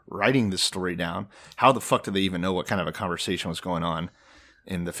Israelites are writing this story down. How the fuck do they even know what kind of a conversation was going on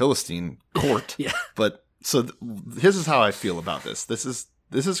in the Philistine court? Yeah. But so this is how I feel about this. This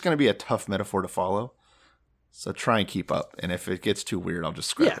is going to be a tough metaphor to follow. So try and keep up. And if it gets too weird, I'll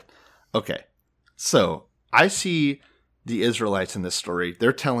just scrap it. Okay. So I see the Israelites in this story.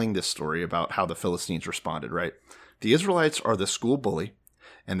 They're telling this story about how the Philistines responded, right? The Israelites are the school bully,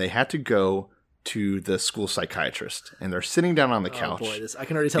 and they had to go to the school psychiatrist, and they're sitting down on the couch. Oh boy, I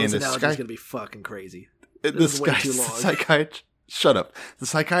can already tell this analogy is going to be fucking crazy. This is way too long. Shut up. The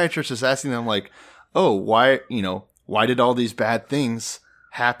psychiatrist is asking them like, "Oh, why did all these bad things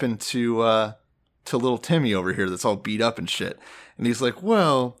happen to little Timmy over here that's all beat up and shit?" And he's like,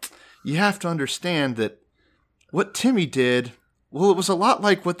 "Well, you have to understand that what Timmy did, well, it was a lot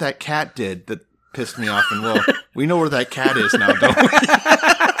like what that cat did that pissed me off, and well, we know where that cat is now, don't we?"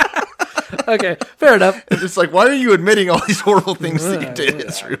 Okay, fair enough. It's like, why are you admitting all these horrible things that you did,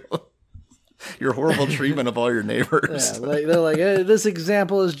 Israel? Your horrible treatment of all your neighbors. Yeah, they're like, hey, this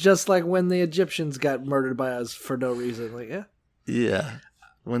example is just like when the Egyptians got murdered by us for no reason. Like, yeah.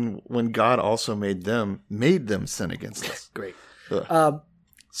 When God also made them sin against us. Great.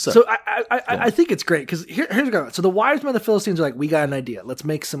 So I think it's great because here's what going on. So the wise men of the Philistines are like, we got an idea. Let's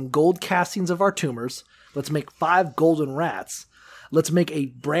make some gold castings of our tumors. Let's make 5 golden rats. Let's make a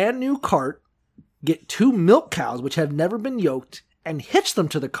brand new cart, get 2 milk cows, which have never been yoked, and hitch them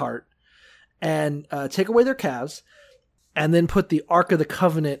to the cart and take away their calves, and then put the Ark of the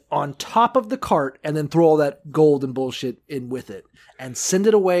Covenant on top of the cart and then throw all that gold and bullshit in with it and send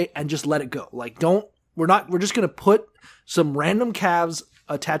it away and just let it go. Like, we're just going to put some random calves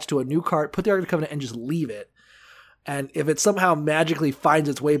attached to a new cart, put the Ark of the Covenant, and just leave it. And if it somehow magically finds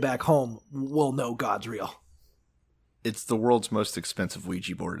its way back home, we'll know God's real. It's the world's most expensive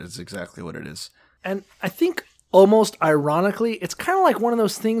Ouija board is exactly what it is. And I think almost ironically, it's kind of like one of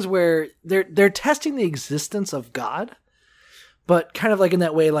those things where they're testing the existence of God, but kind of like in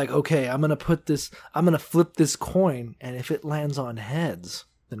that way, like, okay, I'm going to flip this coin, and if it lands on heads,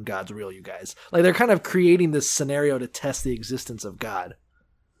 then God's real, you guys. Like, they're kind of creating this scenario to test the existence of God.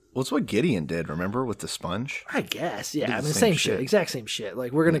 Well, it's what Gideon did, remember, with the sponge? I guess, yeah. I mean, same shit, exact same shit.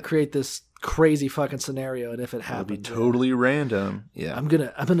 Like, we're going to create this crazy fucking scenario, and if it happens, it'll be totally random. Yeah, I'm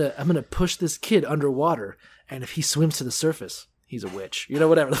gonna push this kid underwater, and if he swims to the surface, he's a witch. You know,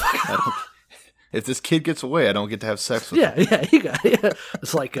 whatever the fuck. If this kid gets away, I don't get to have sex with him. Yeah, you got it. Yeah.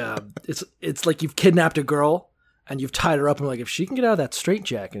 It's like it's like you've kidnapped a girl and you've tied her up, and like, if she can get out of that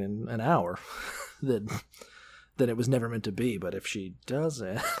straitjacket in an hour, then it was never meant to be. But if she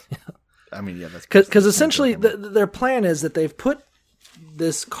doesn't, I mean, yeah, that's because essentially their plan is that they've put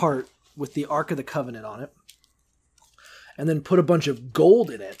this cart with the Ark of the Covenant on it, and then put a bunch of gold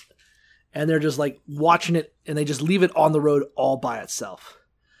in it, and they're just like watching it, and they just leave it on the road all by itself.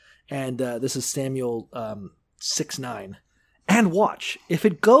 And this is Samuel 6:9. And watch, if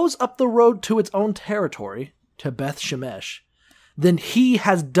it goes up the road to its own territory, to Beth Shemesh, then he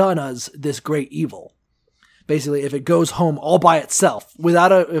has done us this great evil. Basically, if it goes home all by itself,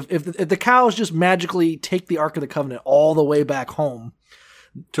 without if the cows just magically take the Ark of the Covenant all the way back home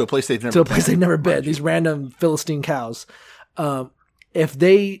to a place they've never been, these random Philistine cows,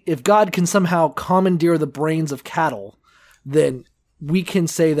 if God can somehow commandeer the brains of cattle, then we can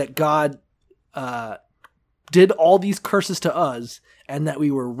say that God did all these curses to us and that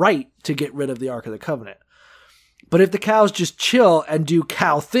we were right to get rid of the Ark of the Covenant. But if the cows just chill and do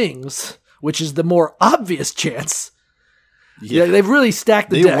cow things, which is the more obvious chance, they've really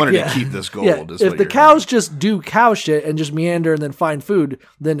stacked the deck. They wanted to keep this gold. Yeah. If the cows just do cow shit and just meander and then find food,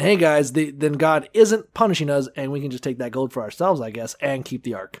 then hey guys, then God isn't punishing us, and we can just take that gold for ourselves, I guess, and keep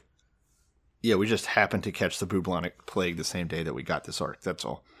the Ark. Yeah, we just happened to catch the bubonic plague the same day that we got this Ark. That's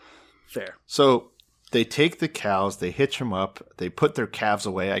all. Fair. So they take the cows, they hitch them up, they put their calves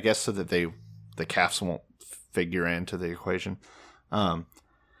away, I guess, so that the calves won't figure into the equation.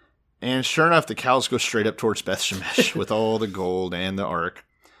 And sure enough, the cows go straight up towards Beth Shemesh with all the gold and the Ark,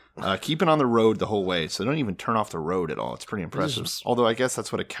 keeping on the road the whole way. So they don't even turn off the road at all. It's pretty impressive. Although I guess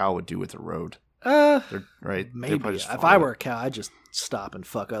that's what a cow would do with the road. Right? Maybe. If I were a cow, I'd just stop and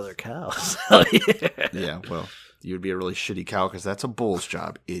fuck other cows. Yeah, well, you would be a really shitty cow because that's a bull's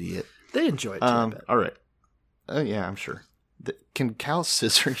job, idiot. They enjoy it too. All right. Yeah, I'm sure. Can cows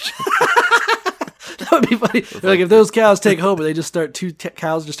scissor? That would be funny. Like if those cows take home and they just start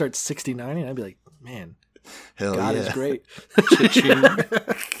cows just start 69ing, I'd be like, man, hell God yeah. is great.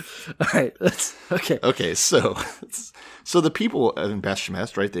 All right, okay. Okay, so the people in Beth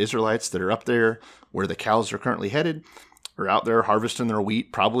Shemesh, right, the Israelites that are up there where the cows are currently headed, are out there harvesting their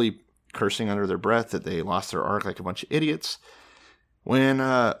wheat, probably cursing under their breath that they lost their Ark like a bunch of idiots. When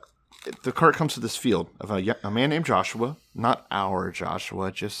the cart comes to this field of a man named Joshua, not our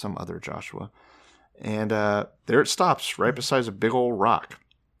Joshua, just some other Joshua. And there it stops, right beside a big old rock.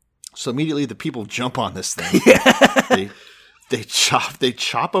 So immediately the people jump on this thing. They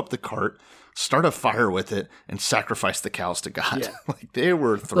chop up the cart, start a fire with it, and sacrifice the cows to God. Yeah. Like they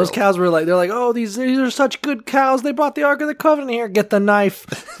were thrilled. Those cows were like, they're like, oh, these are such good cows. They brought the Ark of the Covenant here. Get the knife.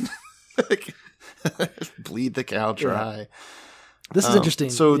 Bleed the cow dry. Yeah. This is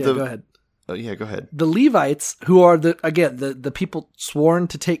interesting. So go ahead. Oh yeah, go ahead. The Levites, who are the people sworn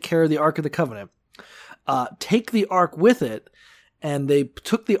to take care of the Ark of the Covenant, take the Ark with it, and they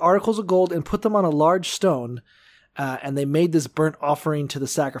took the articles of gold and put them on a large stone, and they made this burnt offering to the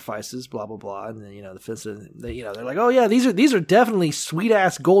sacrifices, blah blah blah. And then they're like, oh yeah, these are definitely sweet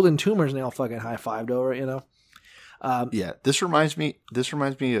ass golden tumors, and they all fucking high fived over it, Yeah, this reminds me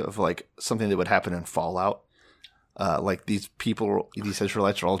of like something that would happen in Fallout. Like these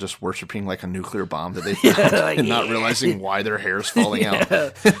Israelites are all just worshiping like a nuclear bomb that they found and not realizing why their hair's falling out.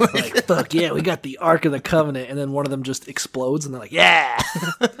 Like, fuck yeah, we got the Ark of the Covenant, and then one of them just explodes, and they're like, yeah,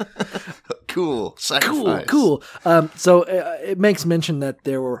 cool, sacrifice. cool. So it makes mention that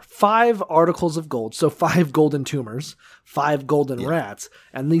there were 5 articles of gold, so 5 golden tumors, 5 golden rats,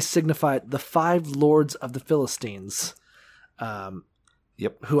 and these signified the 5 lords of the Philistines.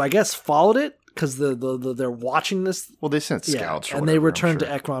 Who I guess followed it. Because they're watching this. Well, they sent scouts, and they returned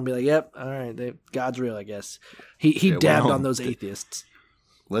to Ekron and be like, "Yep, all right, God's real, I guess." He dabbed on those atheists.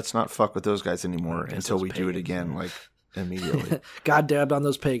 Let's not fuck with those guys anymore until we do it again, like immediately. God dabbed on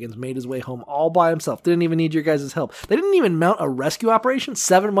those pagans, made his way home all by himself. Didn't even need your guys' help. They didn't even mount a rescue operation.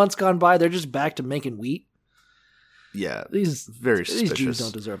 7 months gone by, they're just back to making wheat. Yeah, these suspicious. Jews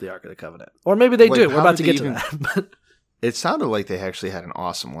don't deserve the Ark of the Covenant, or maybe they do. We're about to get to that. But it sounded like they actually had an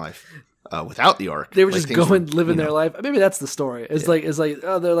awesome life. Without the Ark, they were just living their life. Maybe that's the story. It's like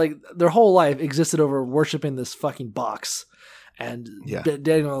their whole life existed over worshiping this fucking box, and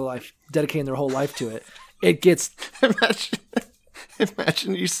dedicating their whole life to it. It gets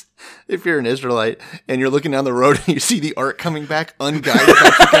Imagine if you're an Israelite and you're looking down the road and you see the Ark coming back unguided.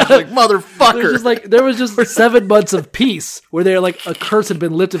 Like, motherfucker. There was just 7 months of peace where they're like, a curse had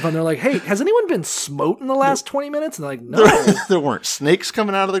been lifted from. They're like, hey, has anyone been smote in the last 20 minutes? And they're like, no. There weren't snakes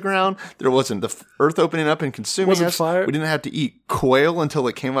coming out of the ground. There wasn't the earth opening up and consuming us. Fire. We didn't have to eat quail until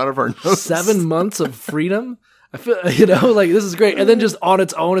it came out of our nose. 7 months of freedom. I feel, like this is great. And then just on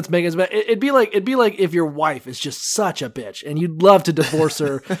its own, it's making its back. It'd be like if your wife is just such a bitch and you'd love to divorce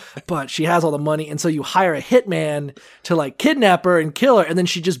her, but she has all the money. And so you hire a hitman to like kidnap her and kill her. And then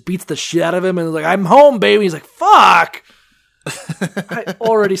she just beats the shit out of him. And is like, I'm home, baby. He's like, fuck. I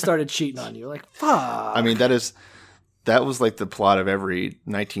already started cheating on you. Like, fuck. I mean, that is That was like the plot of every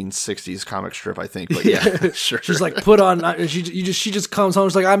 1960s comic strip, I think. But yeah, sure. She's like, put on. She just comes home.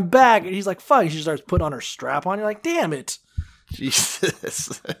 She's like, I'm back, and he's like, fine. She starts putting on her strap on. You're like, damn it.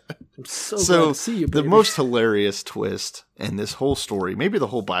 Jesus. I'm so glad to see you, baby. The most hilarious twist in this whole story, maybe the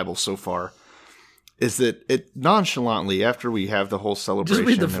whole Bible so far, is that it nonchalantly, after we have the whole celebration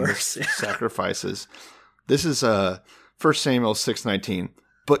read the and verse. the sacrifices, this is 1 Samuel 6:19.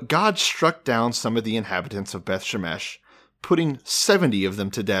 But God struck down some of the inhabitants of Beth Shemesh, putting 70 of them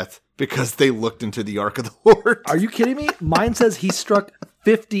to death because they looked into the ark of the Lord. Are you kidding me? Mine says he struck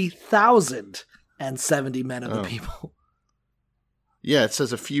 50,000 and 70 men of the people. Yeah, it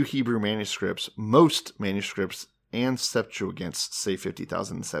says a few Hebrew manuscripts, most manuscripts and Septuagints say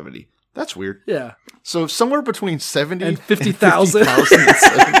 50,000 and 70. That's weird. Yeah. So somewhere between 70 and 50,000.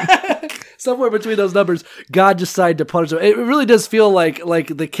 70. Somewhere between those numbers, God decided to punish them. It really does feel like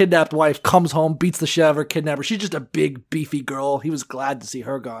the kidnapped wife comes home, beats the shit out of her kidnapper. She's just a big, beefy girl. He was glad to see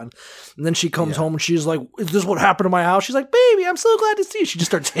her gone. And then she comes home and she's like, is this what happened to my house? She's like, baby, I'm so glad to see you. She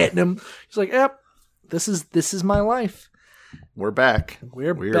just starts hitting him. She's like, yep, this is my life. We're back.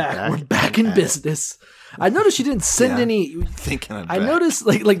 We're back. We're back in business. I noticed she didn't send any. I noticed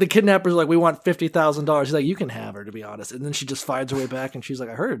like the kidnappers like, we want $50,000. She's like, you can have her, to be honest. And then she just finds her way back and she's like,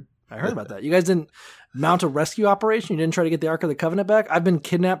 I heard about that. You guys didn't mount a rescue operation? You didn't try to get the Ark of the Covenant back? I've been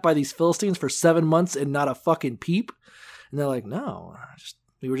kidnapped by these Philistines for 7 months and not a fucking peep. And they're like, no,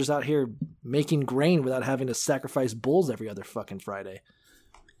 we were just out here making grain without having to sacrifice bulls every other fucking Friday.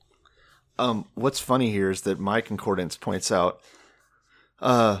 What's funny here is that my concordance points out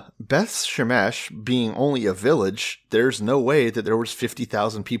Beth Shemesh being only a village, there's no way that there was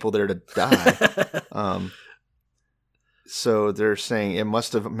 50,000 people there to die. So they're saying it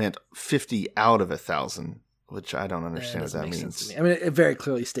must have meant 50 out of 1,000, which I don't understand what that means. I mean, it very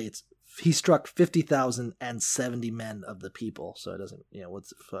clearly states he struck 50,000 and 70 men of the people. So it doesn't, what's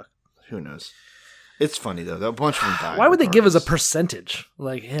the fuck? Who knows? It's funny, though. A bunch of them died. Why would they give us a percentage?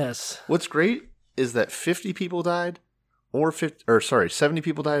 Like, yes. What's great is that 50 people died, or 70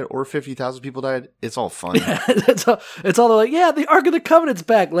 people died, or 50,000 people died. It's all fun. Yeah, it's all like, yeah, the Ark of the Covenant's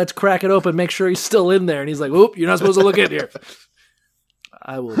back. Let's crack it open, make sure he's still in there. And he's like, oop, you're not supposed to look in here.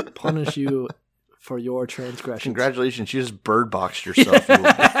 I will punish you for your transgressions. Congratulations, you just bird boxed yourself, you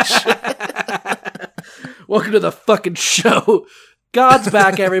little bitch. Welcome to the fucking show. God's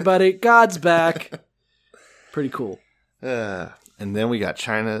back, everybody. God's back. Pretty cool. And then we got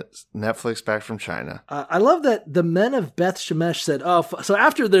Netflix back from China. I love that the men of Beth Shemesh said, "Oh, so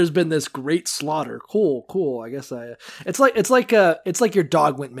after there's been this great slaughter, cool. I guess it's like your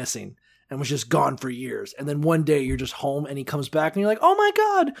dog went missing and was just gone for years, and then one day you're just home and he comes back and you're like, oh my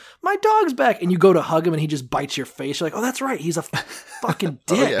god, my dog's back, and you go to hug him and he just bites your face. You're like, oh, that's right, he's a fucking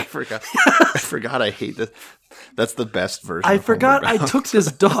dick. Oh, yeah, I forgot. I hate this. That's the best version. I forgot I took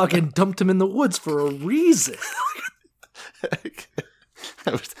this dog and dumped him in the woods for a reason.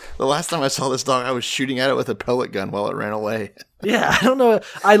 The last time I saw this dog, I was shooting at it with a pellet gun while it ran away. Yeah, I don't know.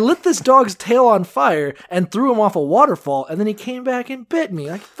 I lit this dog's tail on fire and threw him off a waterfall, and then he came back and bit me.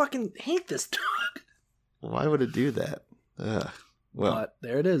 I fucking hate this dog. Why would it do that? Well, but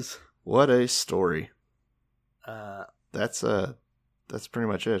there it is. What a story. That's pretty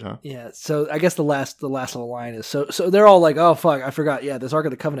much it, huh? Yeah. So I guess the last little line is so they're all like, oh fuck, I forgot. Yeah, this Ark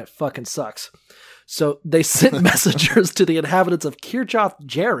of the Covenant fucking sucks. So they sent messengers to the inhabitants of Kirjath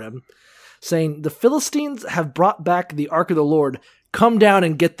Jearim saying, the Philistines have brought back the Ark of the Lord. Come down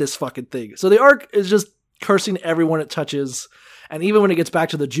and get this fucking thing. So the Ark is just cursing everyone it touches. And even when it gets back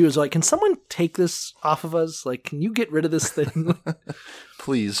to the Jews, like, can someone take this off of us? Like, can you get rid of this thing?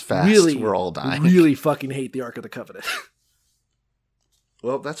 Please, fast. Really, we're all dying. Really fucking hate the Ark of the Covenant.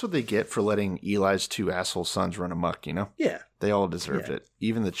 Well, that's what they get for letting Eli's 2 asshole sons run amok, Yeah. They all deserved it.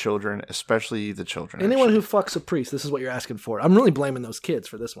 Even the children, especially the children. Anyone who fucks a priest, this is what you're asking for. I'm really blaming those kids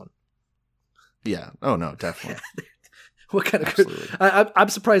for this one. Yeah. Oh, no, definitely. What kind of... I'm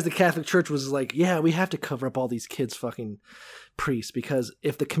surprised the Catholic Church was like, yeah, we have to cover up all these kids fucking priests, because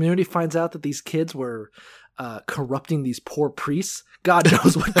if the community finds out that these kids were corrupting these poor priests, God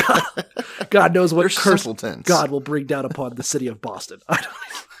knows what God knows what curse God will bring down upon the city of Boston. I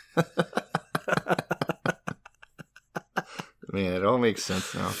don't Man, it all makes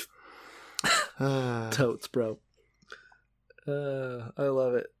sense now. Totes, bro. I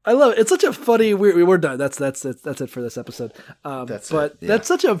love it. It's such a funny. We're done. That's it for this episode. That's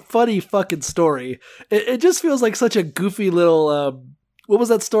such a funny fucking story. It just feels like such a goofy little. What was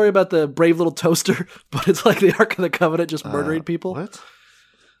that story about the brave little toaster? But it's like the Ark of the Covenant just murdering people. What?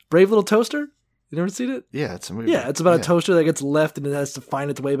 Brave little toaster? You never seen it? Yeah, it's a movie. Yeah, it's about a toaster that gets left and it has to find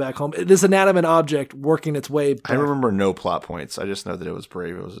its way back home. This inanimate object working its way back. I remember no plot points. I just know that it was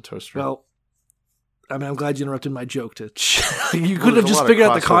Brave. It was a toaster. Well, I mean, I'm glad you interrupted my joke. You couldn't have just figured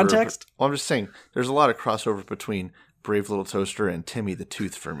out the context? Well, I'm just saying, there's a lot of crossover between Brave Little Toaster and Timmy the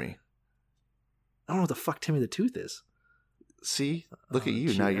Tooth for me. I don't know what the fuck Timmy the Tooth is. See? Look at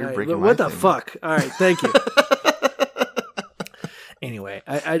you. Now you're breaking my What the thing. fuck? All right, thank you. Anyway,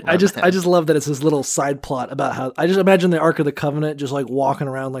 I just love that it's this little side plot about how I just imagine the Ark of the Covenant just like walking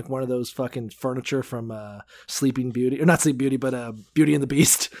around like one of those fucking furniture from Sleeping Beauty, or not Sleeping Beauty, but Beauty and the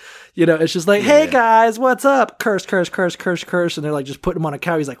Beast. You know, it's just like, hey guys, what's up? Curse, curse, curse, curse, curse, and they're like just putting him on a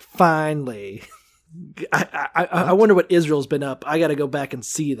cow. He's like, finally. I wonder what Israel's been up. I got to go back and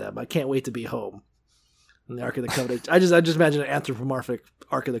see them. I can't wait to be home. And the Ark of the Covenant. I just imagine an anthropomorphic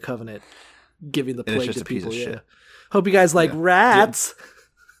Ark of the Covenant giving the plague to people. Yeah. Shit. Hope you guys like rats.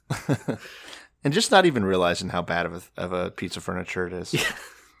 Yeah. And just not even realizing how bad of a piece of furniture it is. Yeah.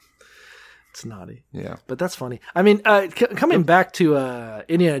 It's naughty. Yeah. But that's funny. I mean, coming back to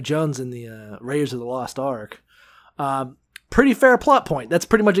Indiana Jones and the Raiders of the Lost Ark, pretty fair plot point. That's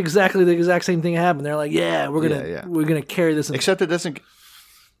pretty much exactly the exact same thing happened. They're like, yeah, we're gonna carry this. Except it doesn't.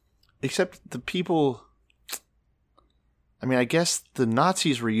 Except the people. I mean, I guess the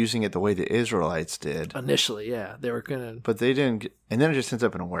Nazis were using it the way the Israelites did. Initially, yeah. They were going to... But they didn't... And then it just ends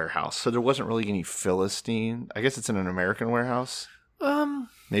up in a warehouse. So there wasn't really any Philistine. I guess it's in an American warehouse.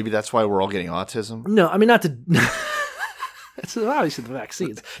 Maybe that's why we're all getting autism. No, I mean, not to... It's obviously the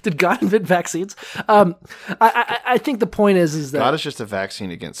vaccines. Did God invent vaccines? I think the point is that... God is just a vaccine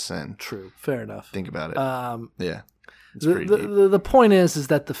against sin. True. Fair enough. Think about it. Yeah. It's the point is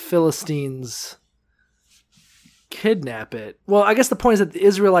that the Philistines... kidnap it. Well, I guess the point is that the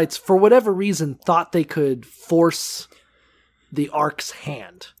Israelites, for whatever reason, thought they could force the Ark's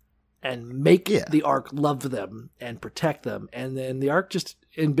hand and make the Ark love them and protect them, and then the Ark just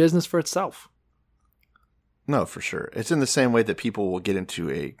in business for itself. No, for sure. It's in the same way that people will get into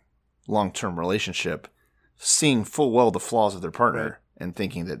a long-term relationship, seeing full well the flaws of their partner and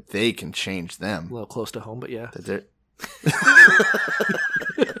thinking that they can change them. A little close to home, but yeah.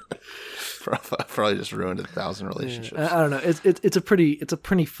 Probably just ruined 1,000 relationships. Yeah, I don't know. It's a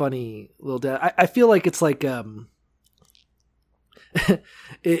pretty funny little dad. I feel like it's like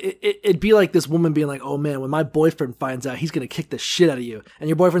it'd be like this woman being like, "Oh man, when my boyfriend finds out, he's gonna kick the shit out of you," and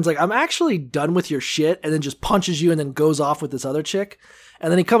your boyfriend's like, "I'm actually done with your shit," and then just punches you and then goes off with this other chick,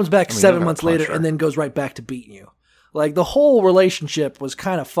 and then he comes back 7 months later and then goes right back to beating you. Like the whole relationship was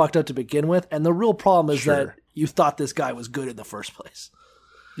kind of fucked up to begin with, and the real problem is that you thought this guy was good in the first place.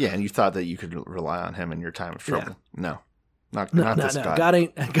 Yeah, and you thought that you could rely on him in your time of trouble. Yeah. No, not this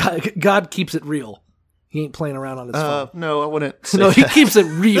God. God keeps it real. He ain't playing around on his phone. No, I wouldn't say No, he keeps it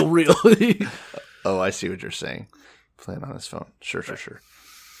real. Oh, I see what you're saying. Playing on his phone. Sure.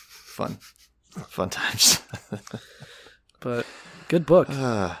 Fun times. But good book.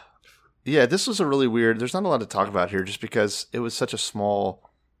 Yeah, this was a really weird... There's not a lot to talk about here just because it was such a small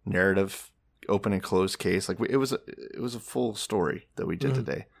narrative open and closed case. Like it was a full story that we did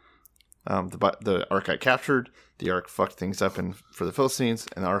today. The Ark got captured. The Ark fucked things up for the Philistines,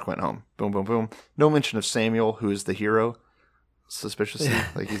 and the Ark went home. Boom, boom, boom. No mention of Samuel, who is the hero. Suspiciously,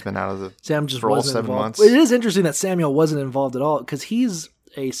 like he's been out of the Sam just for all wasn't 7 involved. months. It is interesting that Samuel wasn't involved at all because he's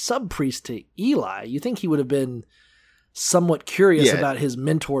a sub priest to Eli. You think he would have been somewhat curious about his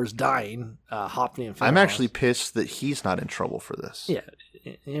mentors dying, Hophni and Phinehas. I'm actually pissed that he's not in trouble for this. Yeah,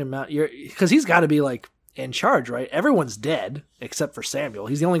 because he's got to be like in charge, right? Everyone's dead except for Samuel.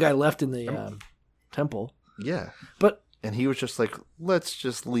 He's the only guy left in the temple. Yeah, but and he was just like, let's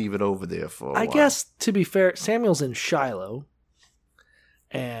just leave it over there for a while. I guess to be fair, Samuel's in Shiloh.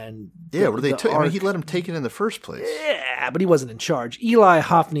 And he let him take it in the first place. Yeah, but he wasn't in charge. Eli,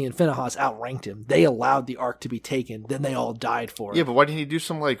 Hophni, and Phinehas outranked him. They allowed the Ark to be taken. Then they all died for it. Yeah, but why didn't he do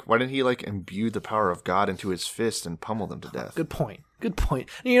why didn't he imbue the power of God into his fist and pummel them to death? Good point. And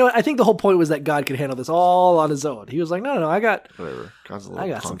you know what? I think the whole point was that God could handle this all on his own. He was like, no, I got whatever. I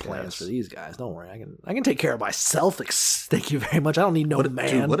got some plans for these guys. Don't worry, I can take care of myself. Thank you very much. I don't need man.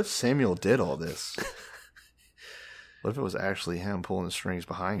 Dude, what if Samuel did all this? What if it was actually him pulling the strings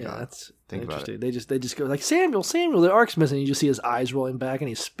behind God? That's Think interesting. About it. They just go like, Samuel, the Ark's missing. You just see his eyes rolling back, and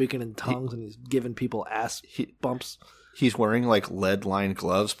he's speaking in tongues, and he's giving people ass bumps. He's wearing lead-lined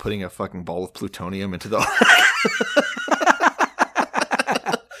gloves, putting a fucking ball of plutonium into the Ark.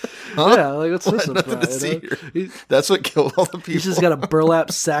 Huh? Yeah, what's this about? That's what killed all the people. He's just got a burlap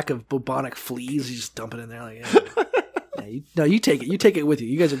sack of bubonic fleas. He's just dumping it in there. You take it. You take it with you.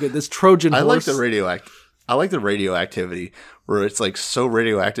 You guys are good. This Trojan horse. I I like the radioactivity where it's like so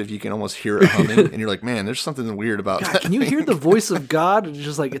radioactive you can almost hear it humming, and you're like, man, there's something weird about God, that. can you hear the voice of God? It's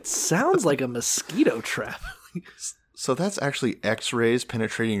just like, it sounds like a mosquito trap. So that's actually X-rays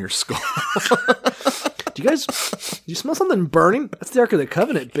penetrating your skull. Do you smell something burning? That's the Ark of the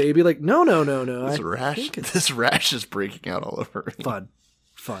Covenant, baby. Like, no. This rash is breaking out all over me.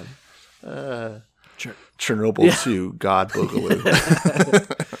 Fun. Chernobyl 2, God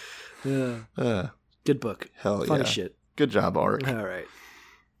Boogaloo. Yeah. Good book. Hell Funny yeah. shit. Good job, Ark. All right.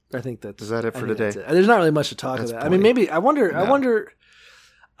 I think that's... Is that it for today? There's not really much to talk about. I mean, maybe... I wonder...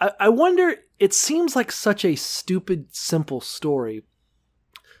 It seems like such a stupid, simple story,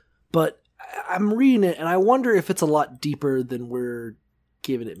 but I'm reading it and I wonder if it's a lot deeper than we're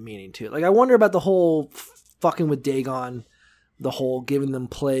giving it meaning to. Like, I wonder about the whole fucking with Dagon, the whole giving them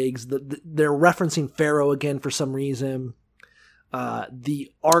plagues. They're referencing Pharaoh again for some reason.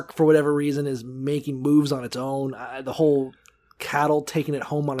 The Ark, for whatever reason, is making moves on its own. The whole cattle taking it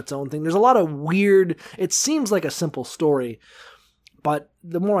home on its own thing. There's a lot of weird... It seems like a simple story, but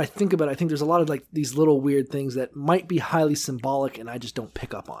the more I think about it, I think there's a lot of like these little weird things that might be highly symbolic, and I just don't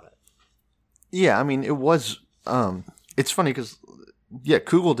pick up on it. Yeah, I mean, it was... it's funny because,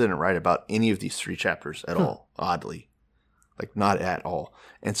 Kugel didn't write about any of these 3 chapters at all, oddly. Like, not at all.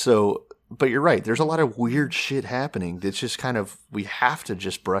 And so... But you're right. There's a lot of weird shit happening that's just kind of... We have to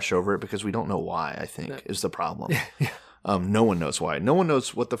just brush over it because we don't know why, I think, is the problem. No one knows why. No one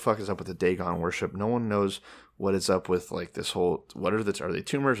knows what the fuck is up with the Dagon worship. No one knows what is up with like this whole... Are they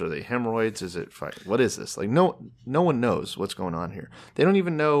tumors? Are they hemorrhoids? What is this? Like no one knows what's going on here. They don't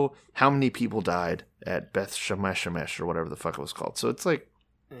even know how many people died at Beth Shemesh or whatever the fuck it was called. So it's like...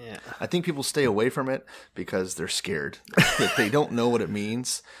 Yeah. I think people stay away from it because they're scared. They don't know what it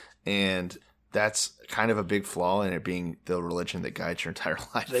means. And that's kind of a big flaw in it being the religion that guides your entire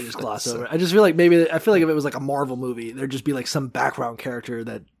life. They just gloss over it. I just feel like if it was like a Marvel movie, there'd just be like some background character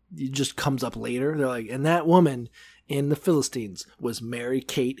that just comes up later. They're like, and that woman in the Philistines was Mary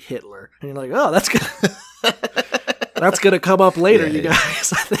Kate Hitler. And you're like, oh, that's going to come up later, you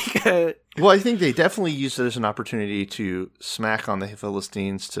guys. I think. Well, I think they definitely used it as an opportunity to smack on the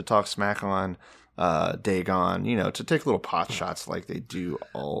Philistines, to talk smack on Dagon, to take little pot shots like they do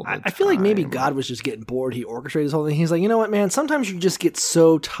all the time. I feel like maybe God was just getting bored. He orchestrated this whole thing. He's like, you know what, man? Sometimes you just get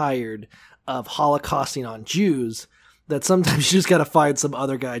so tired of holocausting on Jews that sometimes you just got to find some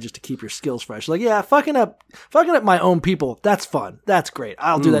other guy just to keep your skills fresh. Like, yeah, fucking up my own people. That's fun. That's great.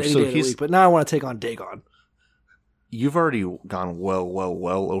 I'll do that any day of the week. But now I want to take on Dagon. You've already gone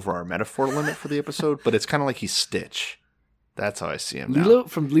well over our metaphor limit for the episode, but it's kind of like he's Stitch. That's how I see him now. Lilo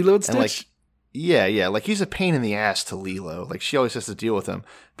from Lilo and Stitch? Like, yeah. Like, he's a pain in the ass to Lilo. Like, she always has to deal with him.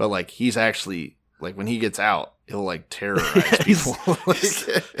 But, like, he's actually, like, when he gets out, he'll, like, terrorize people.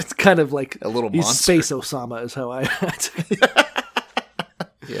 It's kind of like a little he's monster. Space Osama is how I took it.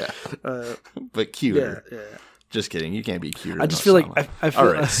 Yeah. But cuter. Yeah. Just kidding. You can't be cuter. I just feel Osama. like I feel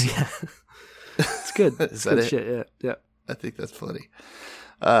all right. yeah. It's good. Is that good it? Shit. Yeah. I think that's funny.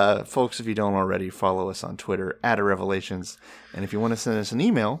 Folks, if you don't already, follow us on Twitter @irrevelations. And if you want to send us an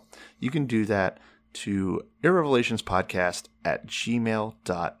email, you can do that to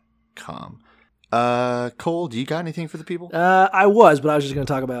irrevelationspodcast@gmail.com. Cole, do you got anything for the people? I was just going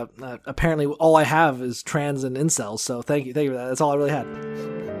to talk about, apparently all I have is trans and incels. So thank you for that. That's all I really had.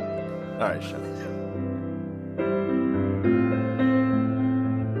 All right, shut up.